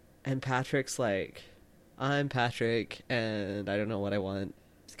 And Patrick's like, I'm Patrick, and I don't know what I want.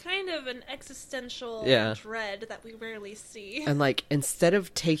 It's kind of an existential dread that we rarely see. And, like, instead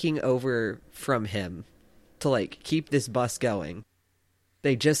of taking over from him to, like, keep this bus going,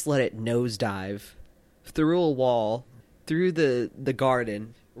 they just let it nosedive through a wall, through the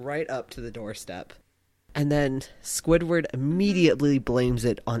garden, right up to the doorstep. And then Squidward immediately blames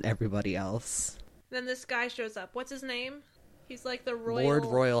it on everybody else. Then this guy shows up. What's his name? He's like the Royal... Lord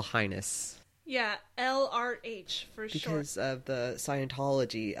Royal Highness. Yeah, LRH for short. Because of the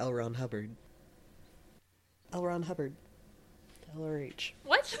Scientology, L. Ron Hubbard. L. Ron Hubbard. LRH.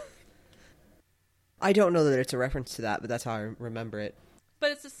 What? I don't know that it's a reference to that, but that's how I remember it.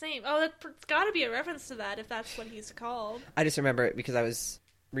 But it's the same. Oh, it's gotta be a reference to that if that's what he's called. I just remember it because I was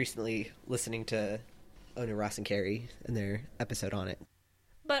recently listening to Ona Ross and Carrie and their episode on it.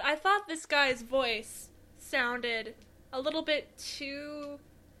 But I thought this guy's voice sounded a little bit too,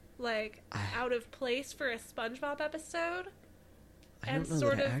 like, out of place for a SpongeBob episode. And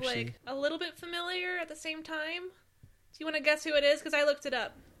sort of, like, a little bit familiar at the same time. Do you want to guess who it is? Because I looked it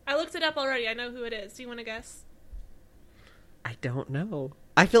up. I looked it up already. I know who it is. Do you want to guess? I don't know.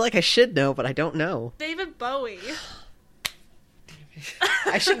 I feel like I should know, but I don't know. David Bowie.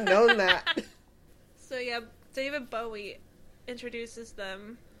 I should have known that. So, yeah, David Bowie introduces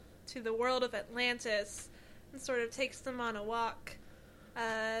them to the world of Atlantis and sort of takes them on a walk.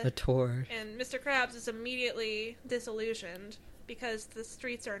 A tour. And Mr. Krabs is immediately disillusioned because the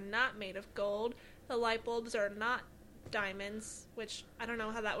streets are not made of gold, the light bulbs are not diamonds, which I don't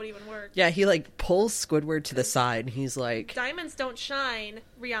know how that would even work. Yeah, he, like, pulls Squidward to the side and he's like... Diamonds don't shine,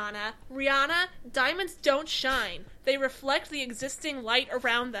 Rihanna. Rihanna, diamonds don't shine. They reflect the existing light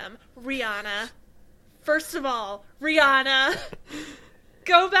around them, Rihanna. First of all, Rihanna.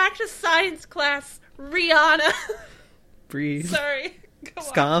 Go back to science class, Rihanna. Breathe. Sorry.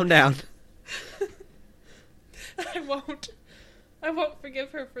 Calm down. I won't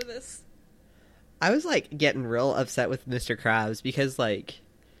forgive her for this. I was, like, getting real upset with Mr. Krabs because, like,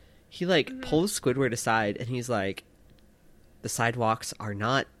 he, like, pulls Squidward aside and he's like, the sidewalks are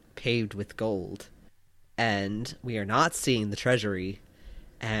not paved with gold and we are not seeing the treasury.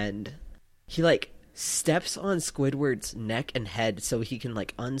 And he, like, steps on Squidward's neck and head so he can,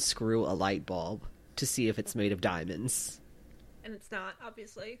 like, unscrew a light bulb to see if it's made of diamonds. And it's not,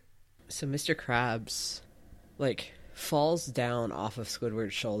 obviously. So Mr. Krabs, like, falls down off of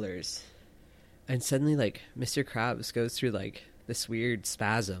Squidward's shoulders. And suddenly, like, Mr. Krabs goes through, like, this weird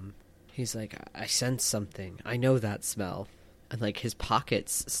spasm. He's like, I sense something. I know that smell. And, like, his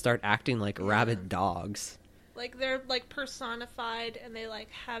pockets start acting like rabid dogs. Like, they're, like, personified and they, like,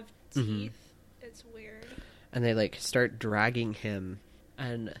 have teeth. It's weird. And they, like, start dragging him.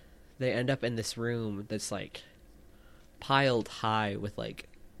 And they end up in this room that's, like, piled high with, like,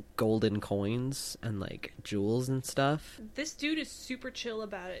 golden coins and, like, jewels and stuff. This dude is super chill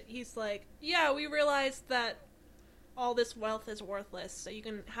about it. He's like, yeah, we realized that all this wealth is worthless, so you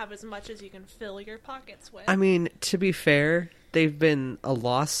can have as much as you can fill your pockets with. I mean, to be fair, they've been a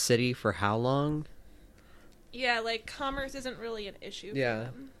lost city for how long? Yeah, like, commerce isn't really an issue for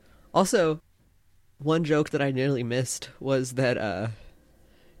them. Also, one joke that I nearly missed was that,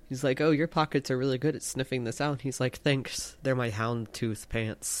 he's like, oh, your pockets are really good at sniffing this out. He's like, thanks, they're my houndtooth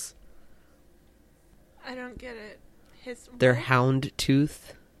pants. I don't get it. They're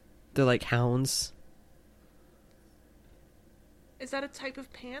houndtooth. They're like hounds. Is that a type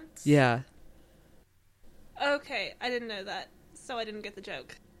of pants? Yeah. Okay, I didn't know that, so I didn't get the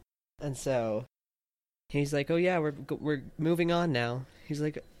joke. And so, he's like, oh yeah, we're moving on now. He's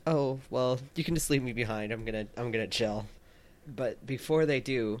like, oh, well, you can just leave me behind. I'm gonna chill. But before they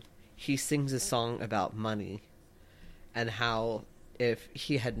do, he sings a song about money and how if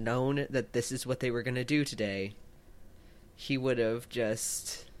he had known that this is what they were going to do today, he would have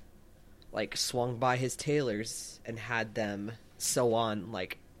just, like, swung by his tailors and had them sew on,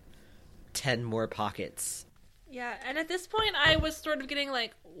 like, 10 more pockets. Yeah, and at this point, I was sort of getting,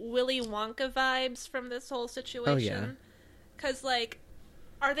 like, Willy Wonka vibes from this whole situation. Oh, yeah. Because, like,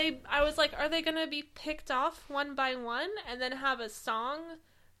 are they going to be picked off one by one and then have a song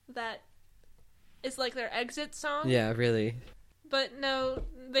that is, like, their exit song? Yeah, really. But no,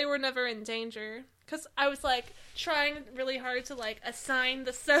 they were never in danger. Because I was, like, trying really hard to, like, assign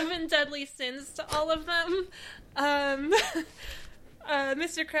the 7 deadly sins to all of them.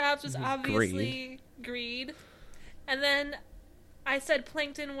 Mr. Krabs was obviously greed. And then I said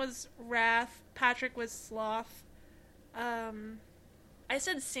Plankton was wrath, Patrick was sloth. I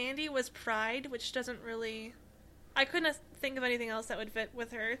said Sandy was pride, which doesn't really... I couldn't think of anything else that would fit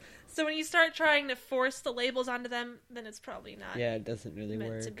with her. So when you start trying to force the labels onto them, then it's probably not. Yeah, it doesn't really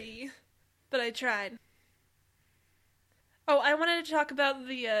meant work. to be. But I tried. Oh, I wanted to talk about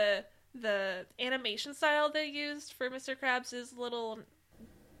the animation style they used for Mr. Krabs' little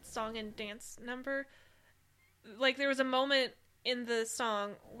song and dance number. Like, there was a moment in the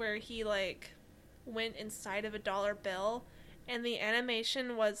song where he, like, went inside of a dollar bill, and the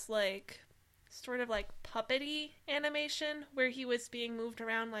animation was, like, sort of like puppety animation, where he was being moved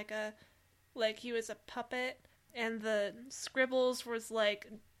around like he was a puppet, and the scribbles was, like,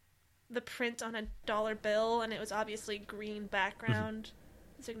 the print on a dollar bill, and it was obviously green background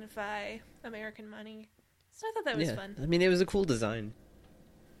to signify American money. So I thought that was fun. I mean, it was a cool design.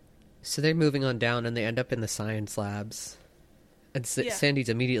 So they're moving on down, and they end up in the science labs. And Sandy's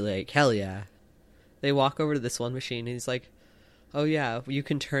immediately like, hell yeah. They walk over to this one machine, and he's like, oh yeah, you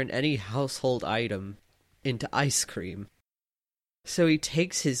can turn any household item into ice cream. So he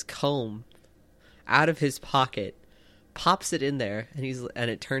takes his comb out of his pocket, pops it in there, and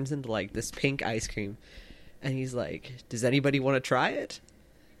it turns into, like, this pink ice cream. And he's like, does anybody want to try it?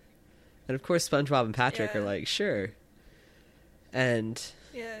 And of course SpongeBob and Patrick are like, sure. And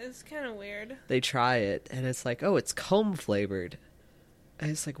yeah, it's kind of weird. They try it, and it's like, oh, it's comb flavored. And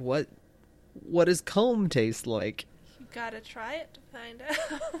it's like, what does comb taste like? You gotta try it to find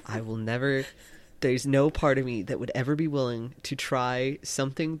out. I will never... There's no part of me that would ever be willing to try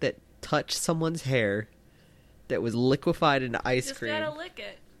something that touched someone's hair that was liquefied into ice cream. You just gotta lick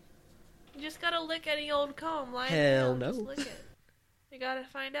it. You just gotta lick any old comb. Hell no. Just lick it. You gotta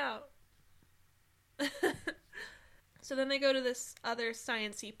find out. So then they go to this other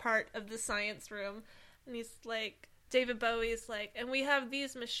sciencey part of the science room, and he's like, David Bowie's like, and we have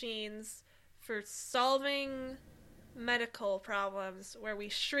these machines for solving medical problems where we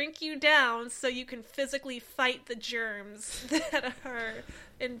shrink you down so you can physically fight the germs that are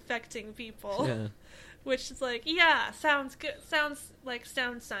infecting people. Yeah. Which is like, yeah, sounds good. Sounds like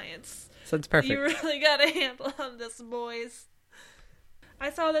sound science. Sounds perfect. You really got a handle on this, boys. I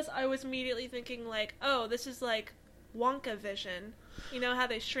saw this, I was immediately thinking, like, oh, this is like Wonka vision. You know how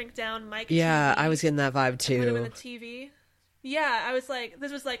they shrink down Mike? Yeah, TV I was getting that vibe too. Put him in the TV. Yeah, I was like,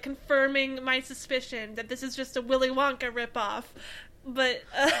 this was like confirming my suspicion that this is just a Willy Wonka ripoff. But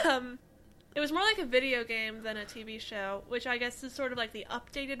it was more like a video game than a TV show, which I guess is sort of like the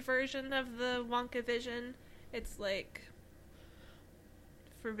updated version of the Wonka vision. It's like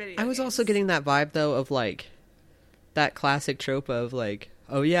for video I was games. also getting that vibe though of like that classic trope of like,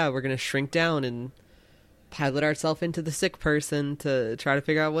 oh yeah, we're gonna shrink down and pilot ourselves into the sick person to try to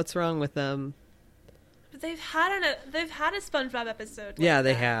figure out what's wrong with them. But they've had a SpongeBob episode. Yeah,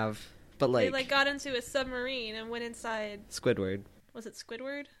 they that. have. But like, they like got into a submarine and went inside. Squidward. Was it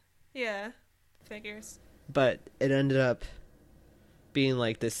Squidward? Yeah, figures. But it ended up being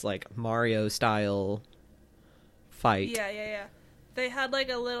like this like Mario style fight. Yeah. They had like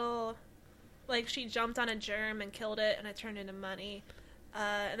a little, like she jumped on a germ and killed it, and it turned into money.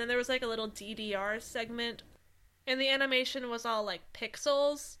 And then there was like a little DDR segment, and the animation was all like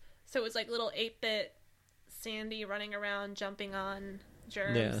pixels, so it was like little 8-bit Sandy running around jumping on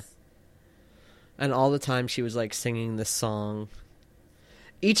germs. Yeah. And all the time she was like singing this song.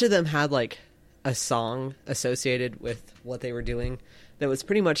 Each of them had like a song associated with what they were doing that was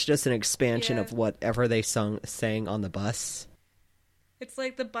pretty much just an expansion of whatever they sang on the bus. It's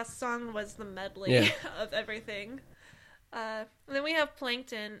like the bus song was the medley of everything. And then we have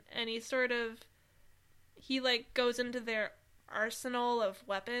Plankton, and he like goes into their arsenal of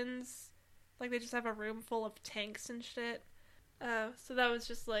weapons. Like they just have a room full of tanks and shit. So that was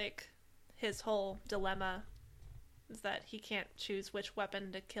just like his whole dilemma, is that he can't choose which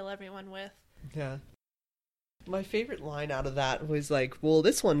weapon to kill everyone with. Yeah. My favorite line out of that was like, well,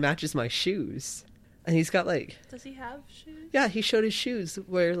 this one matches my shoes. And he's got, like... Does he have shoes? Yeah, he showed his shoes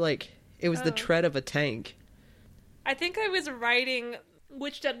where, like, it was the tread of a tank. I think I was writing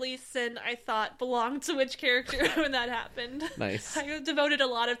which deadly sin I thought belonged to which character when that happened. Nice. I devoted a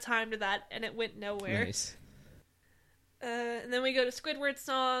lot of time to that, and it went nowhere. Nice. And then we go to Squidward's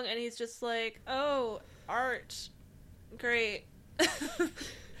song, and he's just like, oh, art. Great.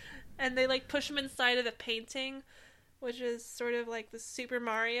 And they, like, push him inside of the painting, which is sort of like the Super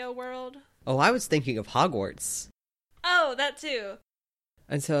Mario world. Oh, I was thinking of Hogwarts. Oh, that too.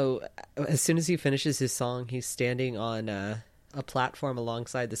 And so, as soon as he finishes his song, he's standing on a platform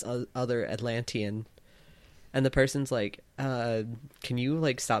alongside this other Atlantean. And the person's like, can you,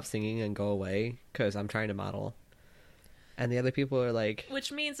 like, stop singing and go away? Because I'm trying to model. And the other people are like...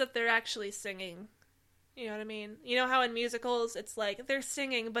 Which means that they're actually singing. You know what I mean? You know how in musicals, it's like, they're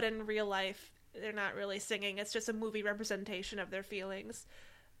singing, but in real life, they're not really singing. It's just a movie representation of their feelings.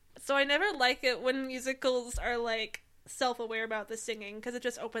 So I never like it when musicals are, like, self-aware about the singing, because it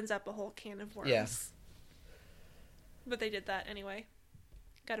just opens up a whole can of worms. Yeah. But they did that anyway.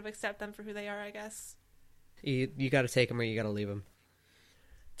 Gotta accept them for who they are, I guess. You gotta take them or you gotta leave them.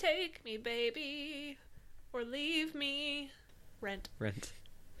 Take me, baby, or leave me. Rent.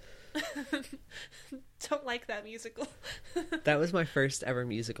 Don't like that musical. That was my first ever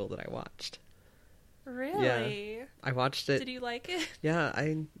musical that I watched. Really? Yeah. I watched it. Did you like it? Yeah,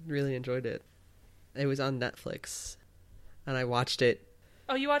 I really enjoyed it. It was on Netflix. And I watched it.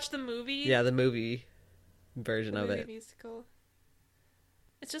 Oh, you watched the movie? Yeah, the movie version of it. Musical.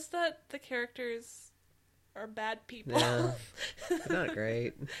 It's just that the characters are bad people. Yeah. They're not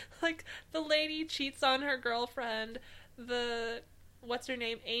great. Like, the lady cheats on her girlfriend. The... What's her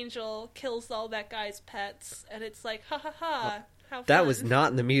name? Angel kills all that guy's pets, and it's like, ha ha ha, how fun. That was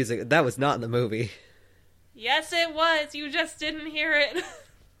not in the music. That was not in the movie. Yes, it was. You just didn't hear it.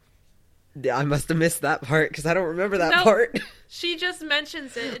 Yeah, I must have missed that part because I don't remember that part. She just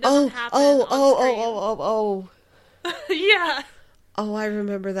mentions it. It doesn't happen on oh. Yeah. Oh, I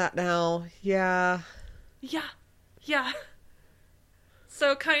remember that now. Yeah. Yeah.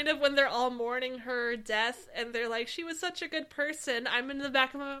 So kind of when they're all mourning her death and they're like, she was such a good person, I'm in the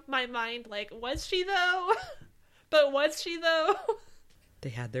back of my mind like, was she though? But was she though? They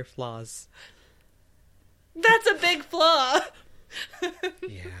had their flaws. That's a big flaw.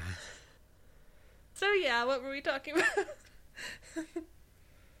 Yeah. So yeah, what were we talking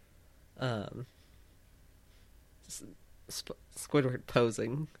about? Squidward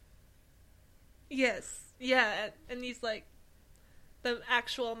posing. Yes. Yeah, and he's like, the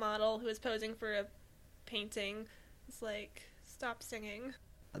actual model who is posing for a painting is like, stop singing.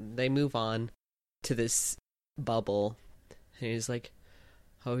 They move on to this bubble. And he's like,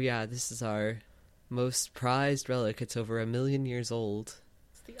 oh yeah, this is our most prized relic. It's over 1 million years old.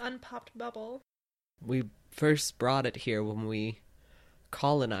 It's the unpopped bubble. We first brought it here when we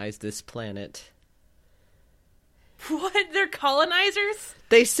colonized this planet. What? They're colonizers?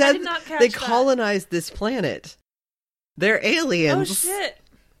 They said I did not catch they that. colonized this planet. They're aliens. Oh shit.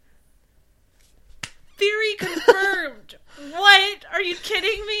 Theory confirmed. What? Are you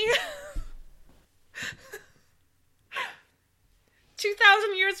kidding me?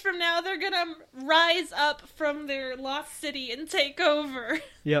 2,000 years from now, they're gonna rise up from their lost city and take over.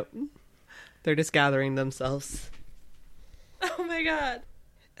 Yep. They're just gathering themselves. Oh my god.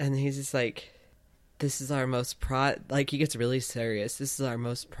 And he's just like, this is our most like, he gets really serious. This is our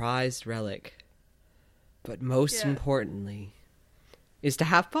most prized relic. But most importantly, is to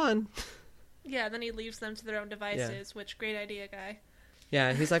have fun. Yeah, then he leaves them to their own devices, which, great idea, guy.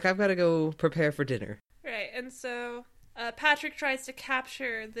 Yeah, he's like, I've got to go prepare for dinner. Right, and so Patrick tries to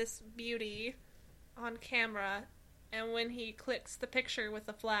capture this beauty on camera, and when he clicks the picture with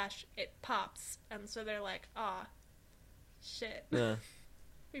the flash, it pops. And so they're like, aw, shit. Yeah.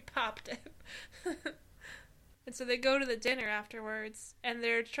 We popped it. And so they go to the dinner afterwards, and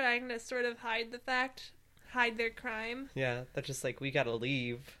they're trying to sort of hide their crime. Yeah, they're just like, we gotta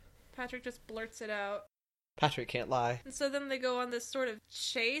leave. Patrick just blurts it out. Patrick can't lie. And so then they go on this sort of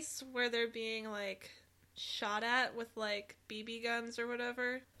chase where they're being, like, shot at with, like, BB guns or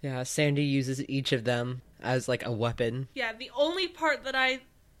whatever. Yeah, Sandy uses each of them as, like, a weapon. Yeah, the only part that I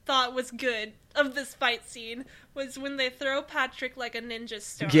thought was good of this fight scene was when they throw Patrick like a ninja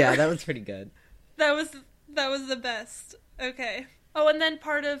star. Yeah, that was pretty good. That was the best. Okay. Oh, and then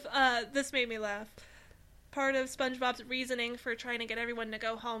part of, this made me laugh. Part of SpongeBob's reasoning for trying to get everyone to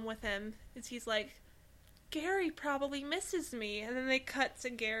go home with him is he's like, Gary probably misses me. And then they cut to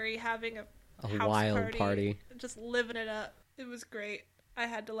Gary having a house wild party. Just living it up. It was great. I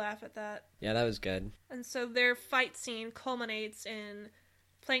had to laugh at that. Yeah, that was good. And so their fight scene culminates in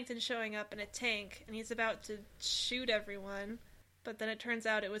Plankton showing up in a tank, and he's about to shoot everyone, but then it turns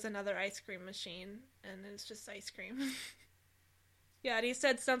out it was another ice cream machine, and it's just ice cream. Yeah, and he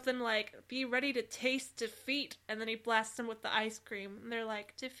said something like, "Be ready to taste defeat," and then he blasts them with the ice cream, and they're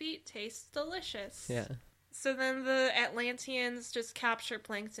like, "Defeat tastes delicious." Yeah. So then the Atlanteans just capture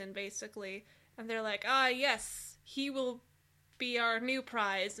Plankton, basically, and they're like, "Ah, yes, he will be our new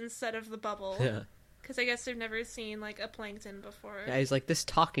prize instead of the bubble." Yeah. Because I guess they've never seen, like, a Plankton before. Yeah, he's like, this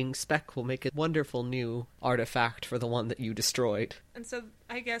talking speck will make a wonderful new artifact for the one that you destroyed. And so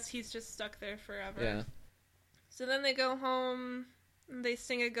I guess he's just stuck there forever. Yeah. So then they go home, and they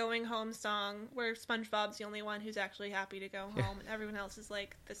sing a going home song, where SpongeBob's the only one who's actually happy to go home, and everyone else is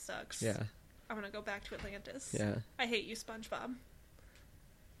like, this sucks. Yeah. I want to go back to Atlantis. Yeah. I hate you, SpongeBob.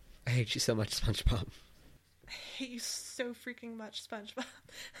 I hate you so much, SpongeBob. I hate you so freaking much, SpongeBob.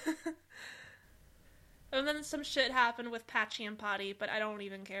 And then some shit happened with Patchy and Potty, but I don't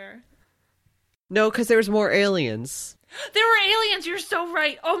even care. No, because there was more aliens. There were aliens, you're so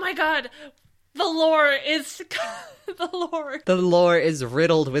right. Oh my god. The lore is... The lore is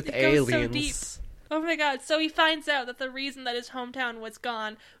riddled with It aliens. goes so deep. Oh my god. So he finds out that the reason that his hometown was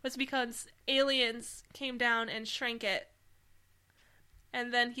gone was because aliens came down and shrank it.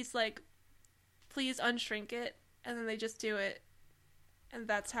 And then he's like, please unshrink it. And then they just do it. And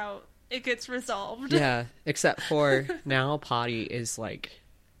that's how it gets resolved. Yeah, except for now Potty is like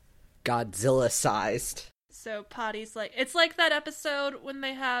Godzilla-sized. So Potty's like, it's like that episode when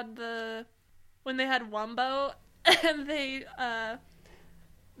they had Wumbo and they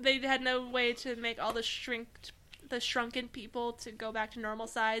had no way to make all the shrunken people to go back to normal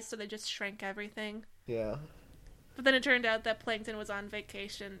size, so they just shrank everything. Yeah. But then it turned out that Plankton was on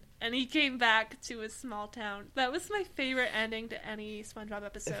vacation, and he came back to his small town. That was my favorite ending to any SpongeBob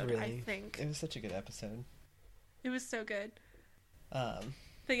episode, Really? I think. It was such a good episode. It was so good. But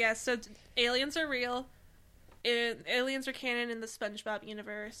yeah, so aliens are real. Aliens are canon in the SpongeBob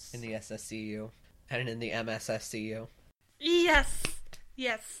universe. in the SSCU. And in the MSSCU. Yes!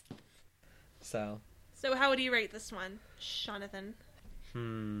 Yes. So So how would you rate this one, Jonathan?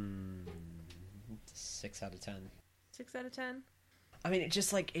 6 out of 10. 6 out of 10? I mean, it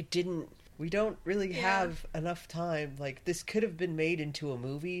just, like, it didn't... We don't really have enough time. Like, this could have been made into a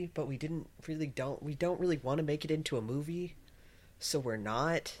movie, but we don't really want to make it into a movie, so we're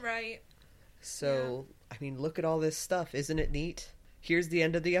not. Right. So, I mean, look at all this stuff. Isn't it neat? Here's the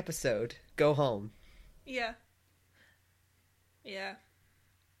end of the episode. Go home. Yeah. Yeah.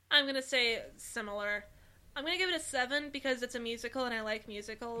 I'm gonna say similar. I'm gonna give it a 7 because it's a musical and I like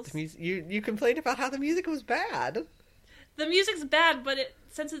musicals. You complained about how the music was bad. The music's bad, but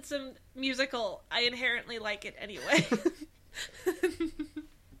since it's a musical, I inherently like it anyway.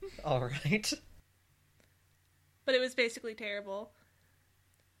 All right. But it was basically terrible.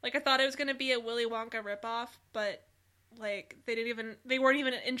 Like, I thought it was gonna be a Willy Wonka ripoff, but like they weren't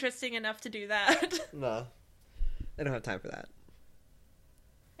even interesting enough to do that. No. I don't have time for that.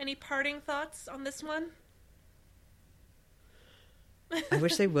 Any parting thoughts on this one? I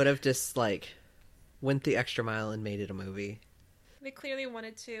wish they would have just, like, went the extra mile and made it a movie. They clearly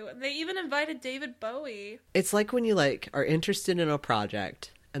wanted to. They even invited David Bowie. It's like when you, like, are interested in a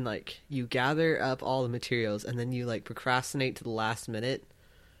project and, like, you gather up all the materials and then you, like, procrastinate to the last minute.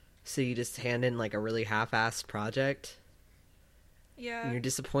 So you just hand in, like, a really half-assed project. Yeah. And you're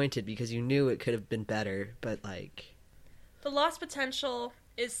disappointed because you knew it could have been better, but, like... The lost potential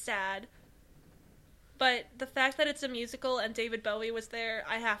is sad. But the fact that it's a musical and David Bowie was there,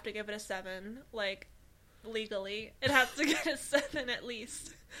 I have to give it a 7. Like, legally. It has to get a 7 at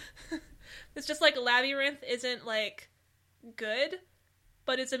least. It's just like Labyrinth isn't, like, good,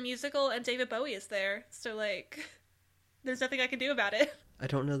 but it's a musical and David Bowie is there. So, like, there's nothing I can do about it. I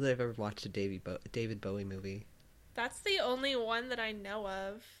don't know that I've ever watched a David Bowie movie. That's the only one that I know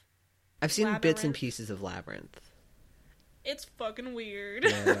of. I've seen Labyrinth. bits and pieces of Labyrinth. It's fucking weird.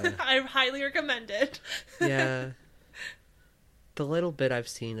 Yeah. I highly recommend it. Yeah. The little bit I've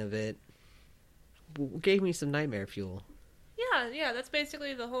seen of it gave me some nightmare fuel. Yeah, that's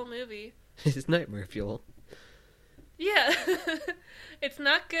basically the whole movie. It's nightmare fuel. Yeah. It's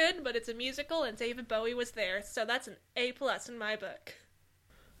not good, but it's a musical and David Bowie was there, so that's an A+ in my book.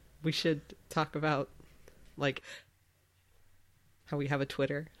 We should talk about, like, how we have a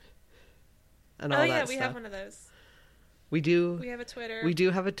Twitter and all that stuff. We have one of those. We do. We have a Twitter. We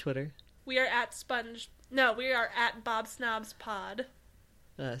do have a Twitter. We are at Bob Snobs Pod.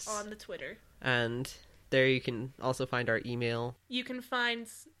 Yes. On the Twitter. And there you can also find our email. You can find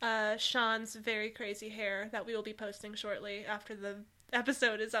Sean's very crazy hair that we will be posting shortly after the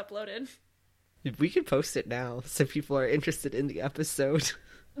episode is uploaded. We could post it now so people are interested in the episode.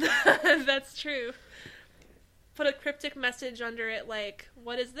 That's true. Put a cryptic message under it like,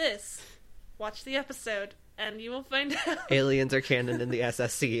 what is this? Watch the episode, and you will find out. Aliens are canon in the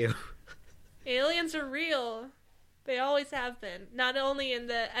SSCU. Aliens are real. They always have been. Not only in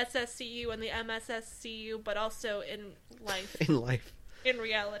the SSCU and the MSSCU, but also in life. In life. In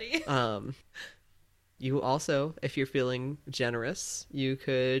reality. You also, if you're feeling generous, you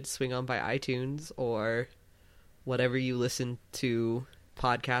could swing on by iTunes or whatever you listen to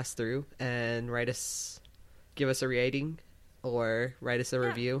podcasts through and give us a rating or write us a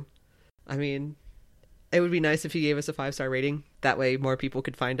review. I mean, it would be nice if you gave us a 5-star rating. That way more people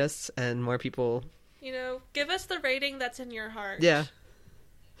could find us and more people... give us the rating that's in your heart. Yeah.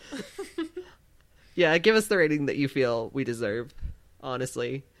 Yeah, give us the rating that you feel we deserve,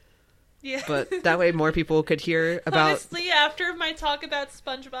 honestly. Yeah. But that way more people could hear about... Honestly, after my talk about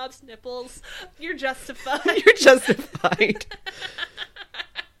SpongeBob's nipples, you're justified. You're justified.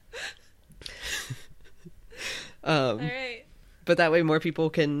 All right. But that way more people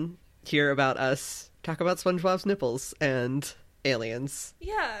can hear about us talk about SpongeBob's nipples and aliens.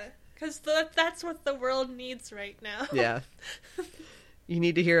 Yeah, because that's what the world needs right now. Yeah. You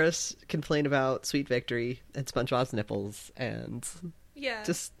need to hear us complain about Sweet Victory and SpongeBob's nipples and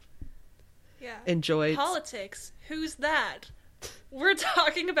just enjoy politics. Who's that? We're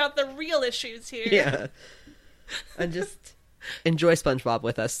talking about the real issues here. Yeah. And just enjoy SpongeBob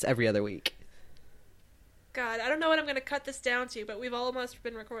with us every other week. God, I don't know what I'm going to cut this down to, but we've almost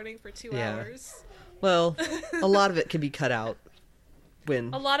been recording for 2 hours. Well, a lot of it can be cut out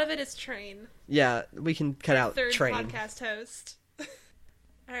when... A lot of it is Train. Yeah, we can cut out Third Train. podcast host. All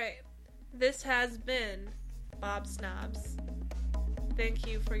right. This has been Bob Snobs. Thank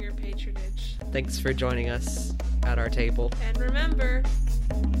you for your patronage. Thanks for joining us at our table. And remember,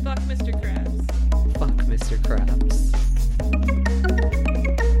 fuck Mr. Krabs. Fuck Mr. Krabs.